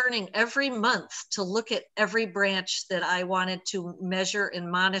returning every month to look at every branch that I wanted to measure and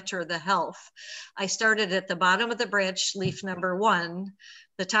monitor the health, I started at the bottom of the branch, leaf number 1,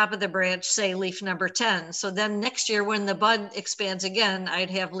 the top of the branch, say leaf number 10. So then next year when the bud expands again,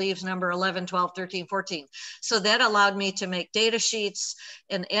 I'd have leaves number 11, 12, 13, 14. So that allowed me to make data sheets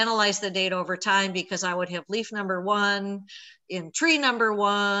and analyze the data over time, because I would have leaf number 1 in tree number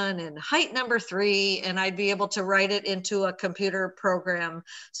 1 and height number 3, and I'd be able to write it into a computer program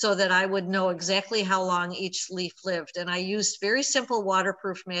so that I would know exactly how long each leaf lived. And I used very simple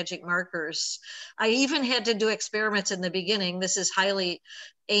waterproof magic markers. I even had to do experiments in the beginning. This is highly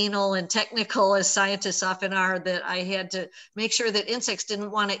anal and technical, as scientists often are, that I had to make sure that insects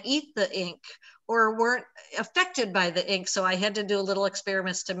didn't want to eat the ink or weren't affected by the ink. So I had to do little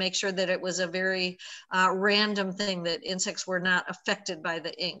experiments to make sure that it was a very random thing, that insects were not affected by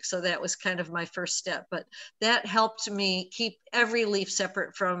the ink. So that was kind of my first step, but that helped me keep every leaf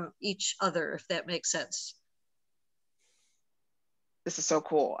separate from each other, if that makes sense. This is so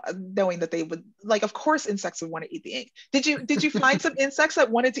cool, knowing that they would, like, of course insects would want to eat the ink. Did you find some insects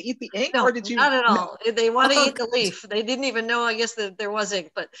that wanted to eat the ink? No, or did you? Not at all. No. They want to eat the leaf. They didn't even know, I guess, that there was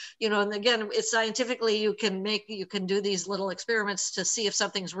ink. But, you know, and again, it's scientifically, you can do these little experiments to see if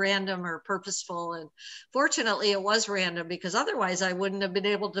something's random or purposeful. And fortunately it was random, because otherwise I wouldn't have been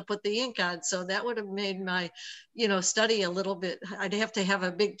able to put the ink on. So that would have made my, study a little bit, I'd have to have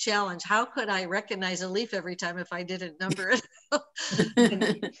a big challenge. How could I recognize a leaf every time if I didn't number it?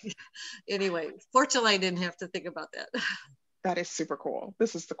 Anyway, fortunately I didn't have to think about that. That is super cool.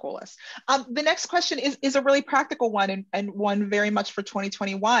 This is the coolest. The next question is a really practical one, and one very much for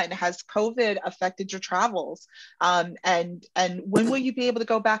 2021. Has COVID affected your travels? And when will you be able to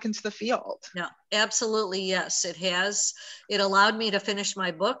go back into the field? No, absolutely, yes, it has. It allowed me to finish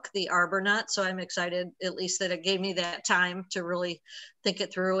my book, The Arbornaut. So I'm excited, at least, that it gave me that time to really think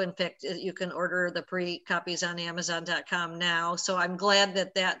it through. In fact, you can order the pre-copies on Amazon.com now. So I'm glad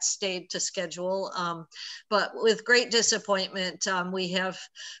that that stayed to schedule. But with great disappointment, we have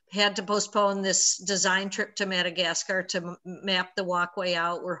had to postpone this design trip to Madagascar to map the walkway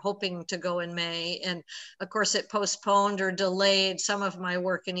out. We're hoping to go in May. And of course, it postponed or delayed some of my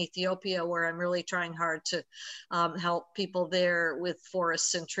work in Ethiopia, where I'm really trying hard to help people there with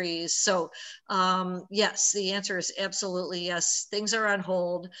forests and trees. So yes, the answer is absolutely yes. Things are on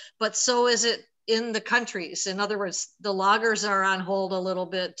hold, but so is it in the countries. In other words, the loggers are on hold a little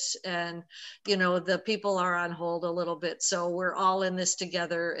bit, and the people are on hold a little bit. So we're all in this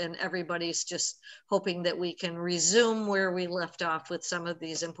together, and everybody's just hoping that we can resume where we left off with some of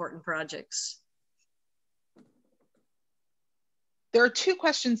these important projects. There are two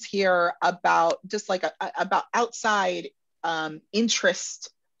questions here about just like about outside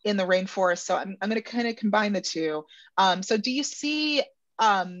interest in the rainforest. So I'm going to kind of combine the two. So do you see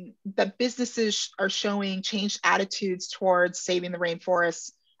that businesses are showing changed attitudes towards saving the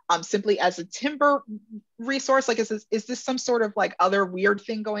rainforest simply as a timber resource? Like, is this some sort of like other weird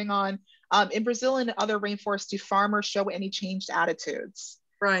thing going on? In Brazil and other rainforests, do farmers show any changed attitudes?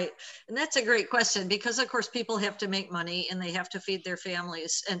 Right. And that's a great question because, of course, people have to make money and they have to feed their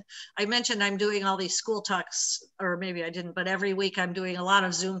families. And I mentioned I'm doing all these school talks, or maybe I didn't, but every week I'm doing a lot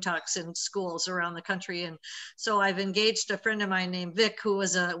of Zoom talks in schools around the country. And so I've engaged a friend of mine named Vic, who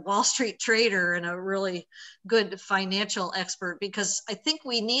was a Wall Street trader and a really good financial expert, because I think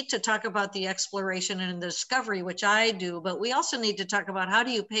we need to talk about the exploration and the discovery, which I do, but we also need to talk about how do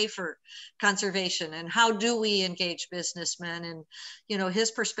you pay for conservation and how do we engage businessmen. And, you know,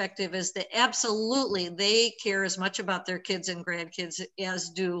 his perspective is that absolutely they care as much about their kids and grandkids as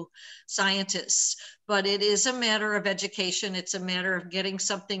do scientists, but it is a matter of education. It's a matter of getting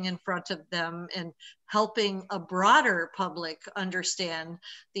something in front of them and helping a broader public understand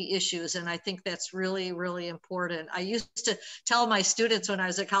the issues. And I think that's really, really important. I used to tell my students when I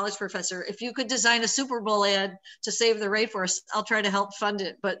was a college professor, if you could design a Super Bowl ad to save the rainforest, I'll try to help fund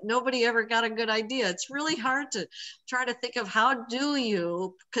it. But nobody ever got a good idea. It's really hard to try to think of how do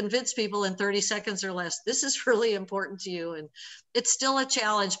you convince people in 30 seconds or less, this is really important to you. And it's still a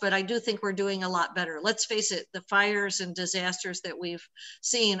challenge, but I do think we're doing a lot better. Let's face it, the fires and disasters that we've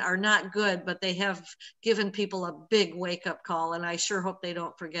seen are not good, but they have given people a big wake-up call, and I sure hope they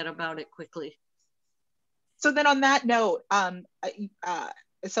don't forget about it quickly. So then on that note,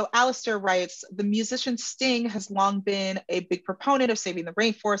 so Alistair writes, the musician Sting has long been a big proponent of saving the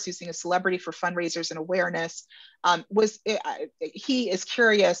rainforest, using a celebrity for fundraisers and awareness. He is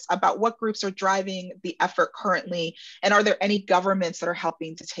curious about what groups are driving the effort currently, and are there any governments that are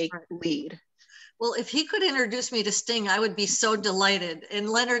helping to take lead? Well, if he could introduce me to Sting, I would be so delighted. And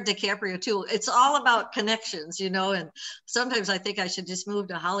Leonard DiCaprio too. It's all about connections, you know, and sometimes I think I should just move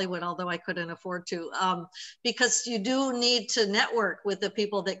to Hollywood, although I couldn't afford to, because you do need to network with the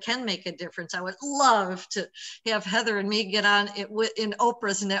people that can make a difference. I would love to have Heather and me get on it in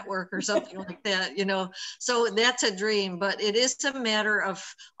Oprah's network or something like that, you know, so that's a dream. But it is a matter of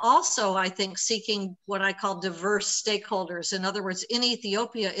also, I think, seeking what I call diverse stakeholders. In other words, in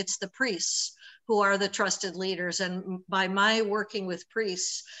Ethiopia, it's the priests who are the trusted leaders. And by my working with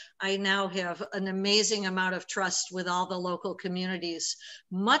priests, I now have an amazing amount of trust with all the local communities,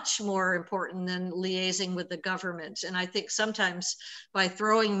 much more important than liaising with the government. And I think sometimes by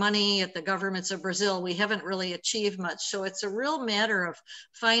throwing money at the governments of Brazil, we haven't really achieved much. So it's a real matter of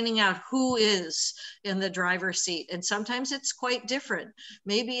finding out who is in the driver's seat. And sometimes it's quite different.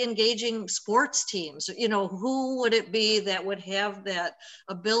 Maybe engaging sports teams, you know, who would it be that would have that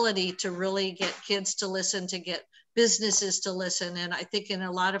ability to really get kids to listen, to get businesses to listen. And I think in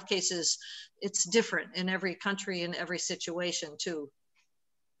a lot of cases, it's different in every country, in every situation too.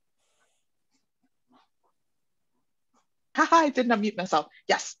 Haha, I didn't unmute myself.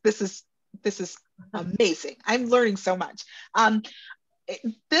 Yes, this is amazing. I'm learning so much.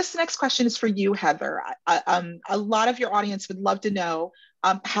 This next question is for you, Heather. A lot of your audience would love to know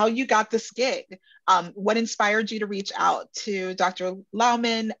how you got this gig. What inspired you to reach out to Dr.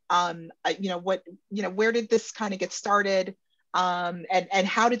 Lowman? Where did this kind of get started? And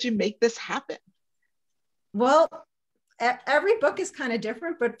how did you make this happen? Well, every book is kind of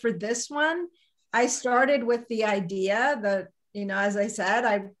different, but for this one, I started with the idea that, you know, as I said,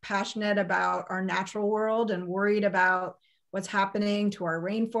 I'm passionate about our natural world and worried about what's happening to our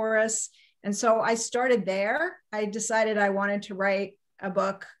rainforests. And so I started there. I decided I wanted to write a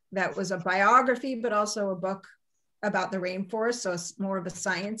book that was a biography, but also a book about the rainforest. So it's more of a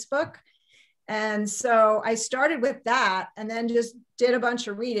science book. And so I started with that and then just did a bunch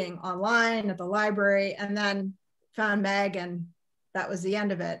of reading online at the library and then found Meg, and that was the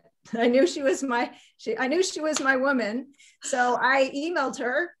end of it. I knew she was my woman. So I emailed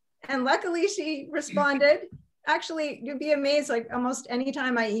her and luckily she responded. Actually, you'd be amazed, like almost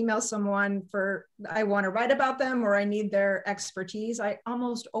anytime I email someone I want to write about them or I need their expertise, I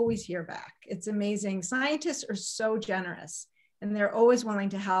almost always hear back. It's amazing. Scientists are so generous and they're always willing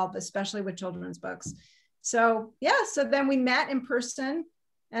to help, especially with children's books. So yeah, so then we met in person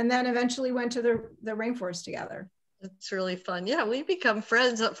and then eventually went to the rainforest together. It's really fun. Yeah, we become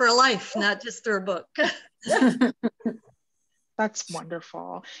friends for life, not just through a book. That's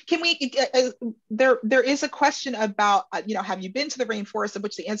wonderful. Can we, there is a question about, have you been to the rainforest, of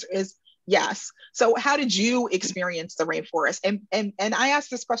which the answer is yes. So how did you experience the rainforest? And I ask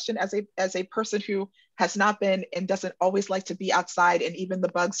this question as a person who has not been and doesn't always like to be outside, and even the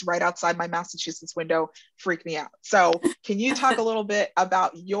bugs right outside my Massachusetts window freak me out. So can you talk a little bit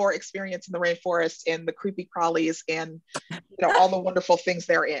about your experience in the rainforest and the creepy crawlies and all the wonderful things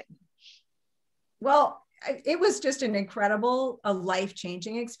therein? Well, it was just an incredible, a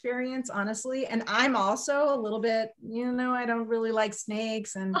life-changing experience, honestly. And I'm also a little bit, I don't really like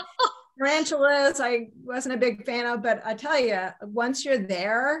snakes and tarantulas, I wasn't a big fan of, but I tell you, once you're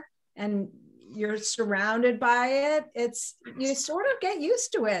there and you're surrounded by it, you sort of get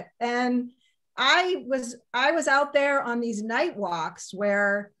used to it. And I was out there on these night walks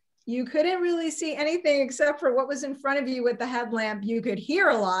where you couldn't really see anything except for what was in front of you with the headlamp. You could hear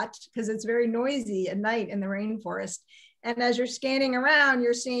a lot because it's very noisy at night in the rainforest. And as you're scanning around,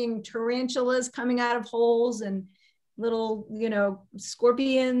 you're seeing tarantulas coming out of holes and little,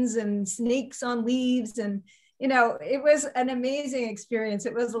 scorpions and snakes on leaves. And, it was an amazing experience.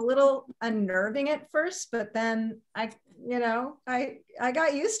 It was a little unnerving at first, but then I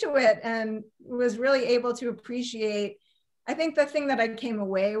got used to it and was really able to appreciate. I think the thing that I came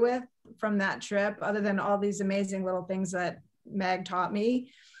away with from that trip, other than all these amazing little things that Meg taught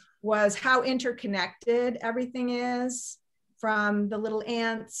me, was how interconnected everything is, from the little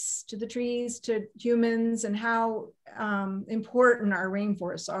ants to the trees to humans, and how important our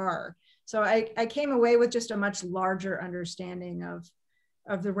rainforests are. So I came away with just a much larger understanding of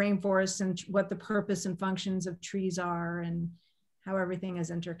the rainforest and what the purpose and functions of trees are and how everything is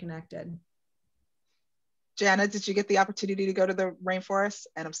interconnected. Jana, did you get the opportunity to go to the rainforest?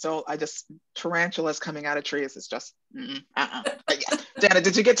 And tarantulas coming out of trees is just, Jana,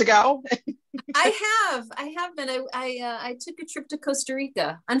 did you get to go? I have been. I took a trip to Costa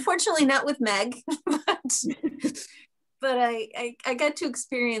Rica. Unfortunately, not with Meg, but I got to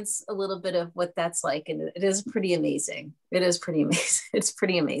experience a little bit of what that's like, and it is pretty amazing. It's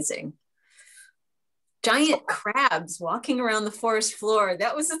pretty amazing. Giant crabs walking around the forest floor.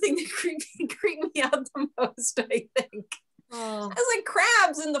 That was the thing that creeped me out the most, I think. Oh. I was like,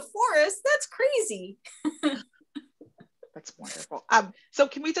 crabs in the forest? That's crazy. That's wonderful. So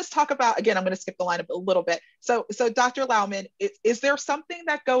can we just talk about, again, I'm going to skip the line a little bit. So Dr. Lowman, is there something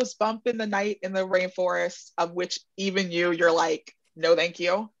that goes bump in the night in the rainforest of which even you're like, no, thank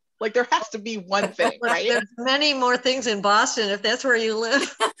you? Like there has to be one thing, right? There's many more things in Boston, if that's where you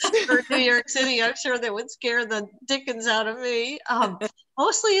live, or New York City, I'm sure that would scare the dickens out of me.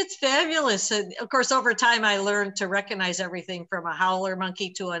 Mostly it's fabulous. And of course, over time, I learned to recognize everything from a howler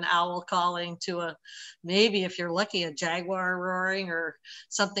monkey to an owl calling to maybe if you're lucky, a jaguar roaring or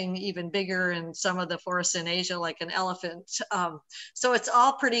something even bigger in some of the forests in Asia, like an elephant. So it's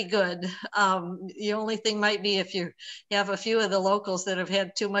all pretty good. The only thing might be if you have a few of the locals that have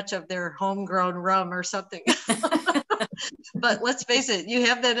had too much of their homegrown rum or something. But let's face it, you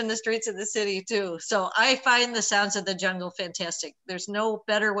have that in the streets of the city too. So I find the sounds of the jungle fantastic. There's no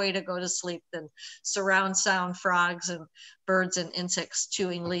better way to go to sleep than surround sound frogs and birds and insects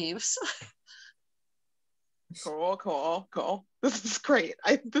chewing leaves. Cool. This is great.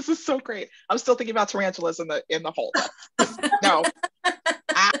 This is so great. I'm still thinking about tarantulas in the hole. No.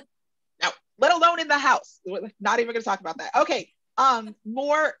 No, let alone in the house. Not even gonna talk about that. Okay.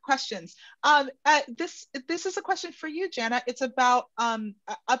 More questions. This is a question for you, Jana. It's about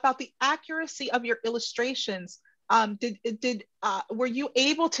the accuracy of your illustrations. Were you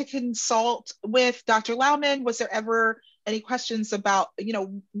able to consult with Dr. Lowman? Was there ever any questions about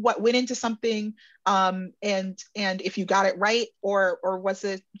what went into something, and if you got it right, or was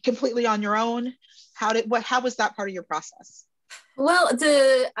it completely on your own? How was that part of your process? Well,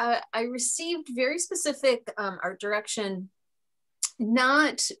 I received very specific art direction,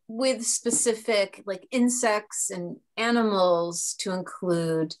 not with specific like insects and animals to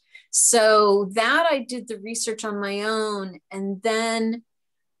include. So that I did the research on my own. And then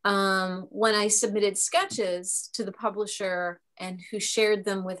when I submitted sketches to the publisher and who shared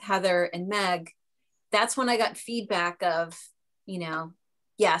them with Heather and Meg, that's when I got feedback of,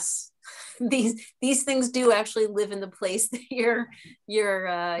 yes, these things do actually live in the place that you're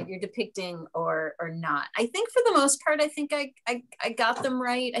depicting or not. I think for the most part, I think I got them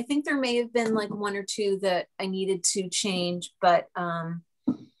right. I think there may have been like one or two that I needed to change, but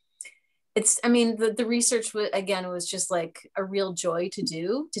the research was just like a real joy to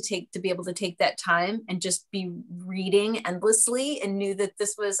do, to be able to take that time and just be reading endlessly, and knew that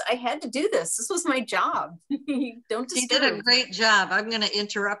I had to do this. This was my job. Don't disturb. She did a great job. I'm going to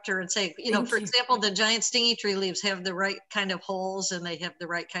interrupt her and say, for example, the giant stingy tree leaves have the right kind of holes and they have the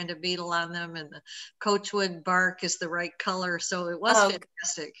right kind of beetle on them, and the coachwood bark is the right color. So it was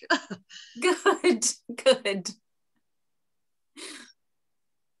fantastic. Good.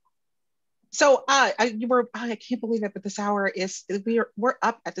 So I can't believe it, but this hour we're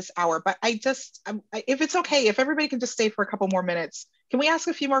up at this hour. But if it's okay, if everybody can just stay for a couple more minutes, can we ask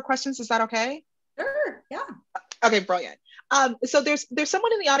a few more questions? Is that okay? Sure. Yeah. Okay, brilliant. So there's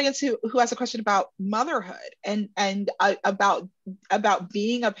someone in the audience who has a question about motherhood and about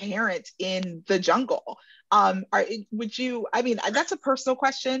being a parent in the jungle. Would you? I mean, that's a personal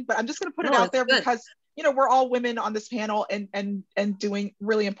question, but I'm just going to put it out there because we're all women on this panel and doing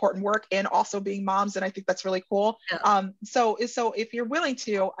really important work and also being moms, and I think that's really cool. Yeah. So if you're willing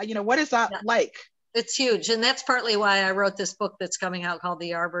to, what is that like? It's huge. And that's partly why I wrote this book that's coming out called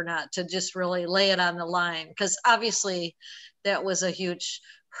The Arbornaut, to just really lay it on the line. Because obviously that was a huge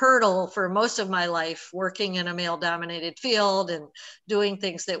hurdle for most of my life, working in a male dominated field and doing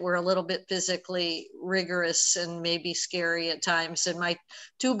things that were a little bit physically rigorous and maybe scary at times. And my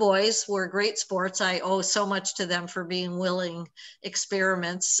two boys were great sports. I owe so much to them for being willing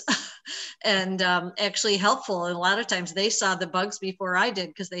experiments and actually helpful. And a lot of times they saw the bugs before I did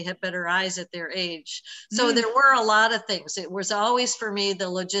because they had better eyes at their age. So there were a lot of things. It was always for me the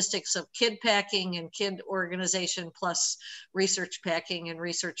logistics of kid packing and kid organization plus research packing and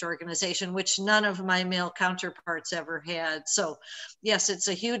research organization, which none of my male counterparts ever had. So yes, it's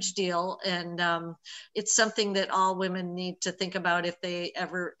a huge deal. And it's something that all women need to think about if they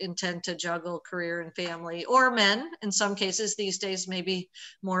ever intend to juggle career and family, or men. In some cases these days, maybe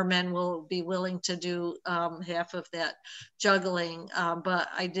more men will be willing to do half of that juggling. But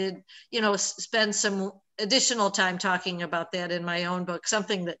I did, spend some additional time talking about that in my own book,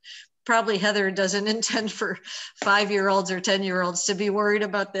 something that probably Heather doesn't intend for 5-year-olds or 10-year-olds to be worried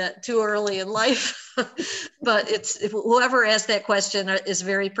about that too early in life. But whoever asked that question is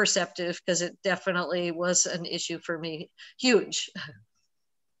very perceptive, because it definitely was an issue for me. Huge.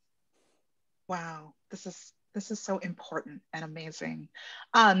 Wow, this is so important and amazing.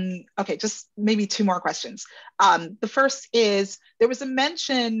 Okay, just maybe 2 more questions. The first is, there was a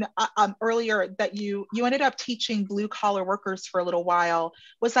mention earlier that you ended up teaching blue collar workers for a little while.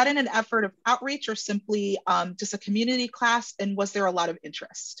 Was that in an effort of outreach or simply just a community class? And was there a lot of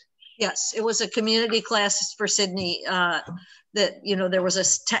interest? Yes, it was a community class for Sydney. That, there was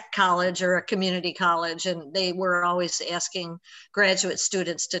a tech college or a community college, and they were always asking graduate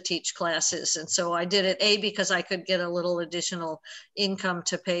students to teach classes. And so I did it, because I could get a little additional income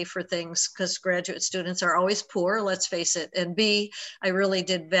to pay for things, because graduate students are always poor, let's face it. And B, I really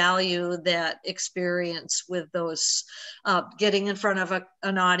did value that experience with those, getting in front of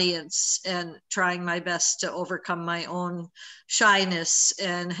an audience and trying my best to overcome my own shyness.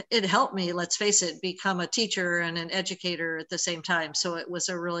 And it helped me, let's face it, become a teacher and an educator at the same time. So it was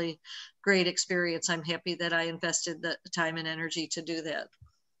a really great experience. I'm happy that I invested the time and energy to do that.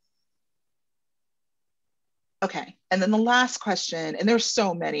 Okay, and then the last question, and there's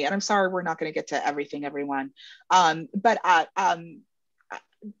so many, and I'm sorry we're not going to get to everything, everyone. But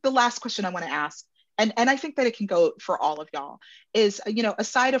the last question I want to ask, and I think that it can go for all of y'all, is,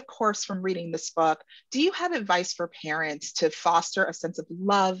 aside, of course, from reading this book, do you have advice for parents to foster a sense of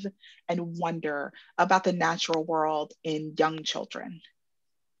love and wonder about the natural world in young children?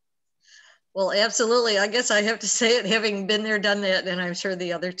 Well, absolutely. I guess I have to say it, having been there, done that, and I'm sure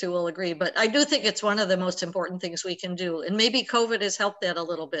the other two will agree. But I do think it's one of the most important things we can do. And maybe COVID has helped that a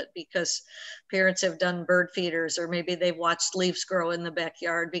little bit, because parents have done bird feeders, or maybe they've watched leaves grow in the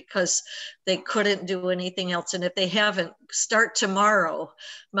backyard because they couldn't do anything else. And if they haven't, start tomorrow,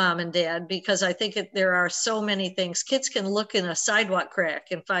 mom and dad, because I think there are so many things. Kids can look in a sidewalk crack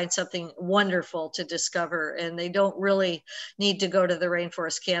and find something wonderful to discover, and they don't really need to go to the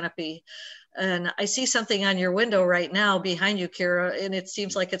rainforest canopy. And I see something on your window right now behind you, Kira, and it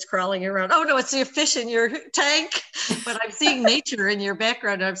seems like it's crawling around. Oh no, it's the fish in your tank. But I'm seeing nature in your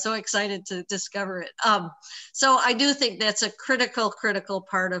background. I'm so excited to discover it. So I do think that's a critical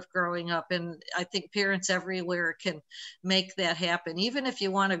part of growing up. And I think parents everywhere can make that happen. Even if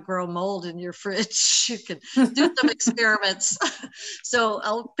you want to grow mold in your fridge, you can do some experiments. So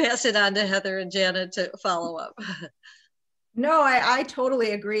I'll pass it on to Heather and Jana to follow up. No, I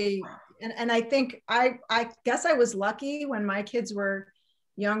totally agree. And I think I guess I was lucky when my kids were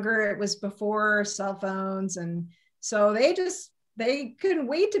younger. It was before cell phones, and so they couldn't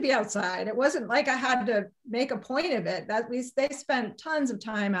wait to be outside. It wasn't like I had to make a point of it. They spent tons of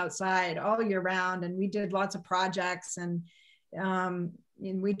time outside all year round, and we did lots of projects, and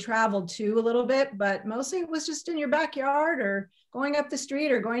we traveled too a little bit, but mostly it was just in your backyard, or going up the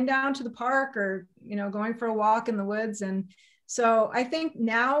street, or going down to the park, or going for a walk in the woods. And so I think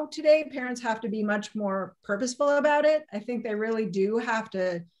today, parents have to be much more purposeful about it. I think they really do have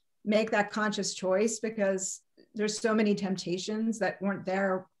to make that conscious choice, because there's so many temptations that weren't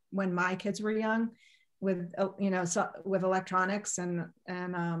there when my kids were young, with with electronics and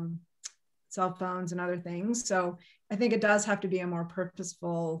cell phones and other things. So I think it does have to be a more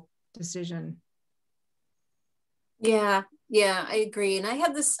purposeful decision. Yeah, I agree. And I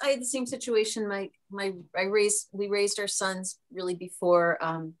had the same situation. We raised our sons really before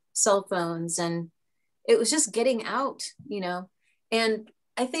cell phones, and it was just getting out, and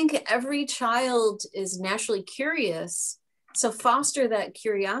I think every child is naturally curious. So foster that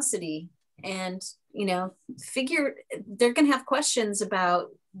curiosity, and, figure they're going to have questions about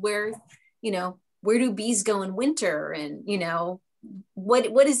where do bees go in winter, and,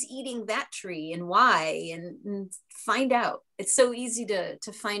 what is eating that tree and why, and find out. It's so easy to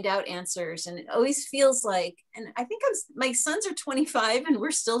find out answers, and it always feels like, and I think my sons are 25 and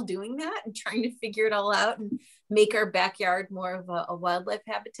we're still doing that and trying to figure it all out and make our backyard more of a wildlife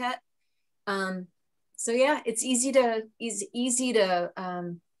habitat. So yeah, it's easy to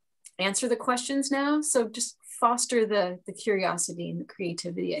answer the questions now. So just foster the curiosity and the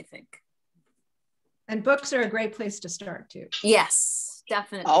creativity, I think. And books are a great place to start too. Yes,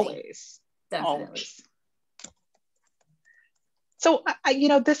 definitely. Always. Definitely. Always. So,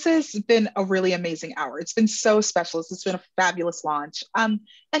 this has been a really amazing hour. It's been so special. It's been a fabulous launch.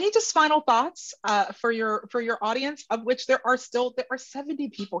 Any just final thoughts for your audience, of which there are 70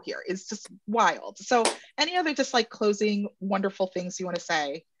 people here? It's just wild. So any other just like closing wonderful things you want to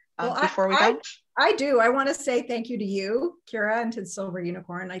say before we go? I do. I want to say thank you to you, Kira, and to Silver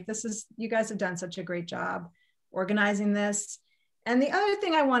Unicorn. You guys have done such a great job organizing this. And the other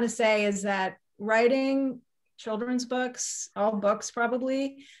thing I want to say is that writing children's books, all books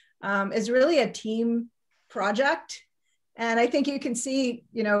probably, is really a team project. And I think you can see,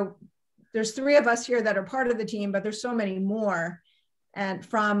 there's 3 of us here that are part of the team, but there's so many more. And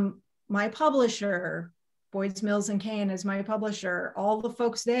from my publisher, Boyds Mills and Kane is my publisher, all the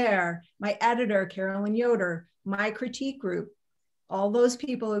folks there, my editor, Carolyn Yoder, my critique group, all those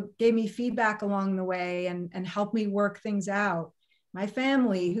people who gave me feedback along the way and helped me work things out. My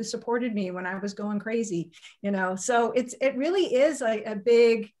family who supported me when I was going crazy, so it really is a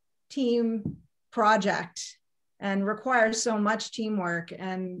big team project and requires so much teamwork.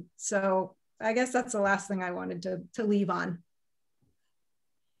 And so I guess that's the last thing I wanted to leave on.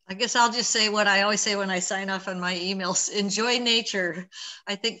 I guess I'll just say what I always say when I sign off on my emails: enjoy nature.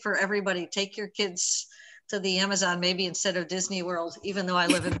 I think for everybody, take your kids to the Amazon, maybe instead of Disney World, even though I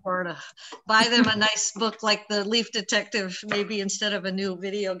live in Florida. Buy them a nice book like The Leaf Detective, maybe instead of a new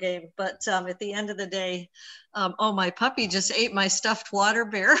video game. But at the end of the day, my puppy just ate my stuffed water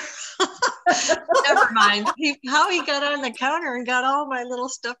bear. Never mind. How he got on the counter and got all my little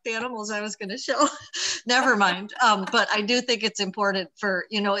stuffed animals I was going to show. Never mind. But I do think it's important for,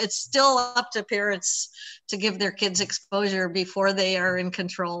 it's still up to parents to give their kids exposure before they are in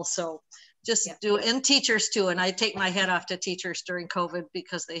control. So just do, and teachers too. And I take my hat off to teachers during COVID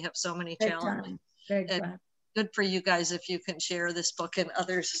because they have so many challenges. Good for you guys if you can share this book and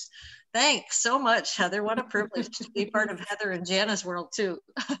others. Thanks so much, Heather. What a privilege to be part of Heather and Jana's world too.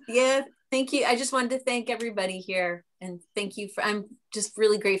 Yeah, thank you. I just wanted to thank everybody here, and thank you I'm just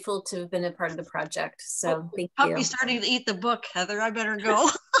really grateful to have been a part of the project. So thank you. Puppy's starting to eat the book, Heather. I better go.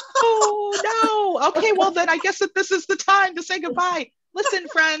 Oh no. Okay, well then I guess that this is the time to say goodbye. Listen,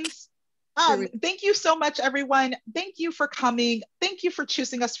 friends. Thank you so much, everyone. Thank you for coming. Thank you for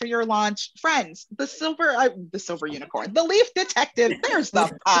choosing us for your launch. Friends, the silver unicorn, the Leaf Detective, there's the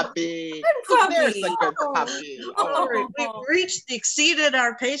puppy. There's the good puppy. All right. We've exceeded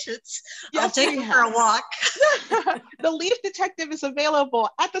our patience. Yes, I'll take her for a walk. The Leaf Detective is available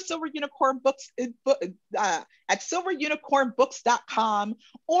at the Silver Unicorn Books, at silverunicornbooks.com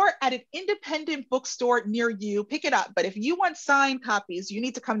or at an independent bookstore near you. Pick it up. But if you want signed copies, you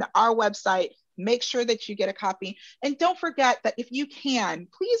need to come to our website. Make sure that you get a copy. And don't forget that if you can,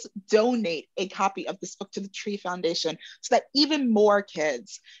 please donate a copy of this book to the Tree Foundation so that even more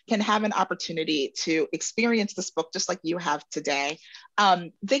kids can have an opportunity to experience this book just like you have today.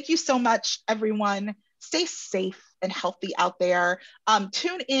 Thank you so much, everyone. Stay safe and healthy out there.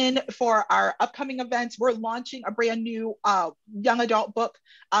 Tune in for our upcoming events. We're launching a brand new young adult book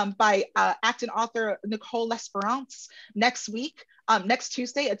by Acton author Nicole L'Esperance next week. Next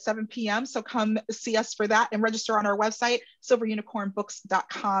Tuesday at 7 p.m. So come see us for that and register on our website,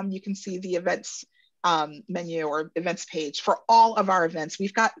 silverunicornbooks.com. You can see the events menu or events page for all of our events.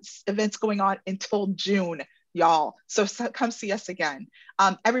 We've got events going on until June, y'all. So come see us again.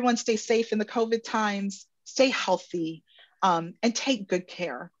 Everyone stay safe in the COVID times, stay healthy, and take good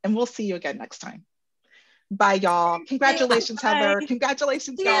care. And we'll see you again next time. Bye, y'all. Congratulations, Heather.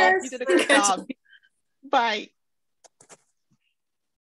 Congratulations, y'all. You did a good job. Bye.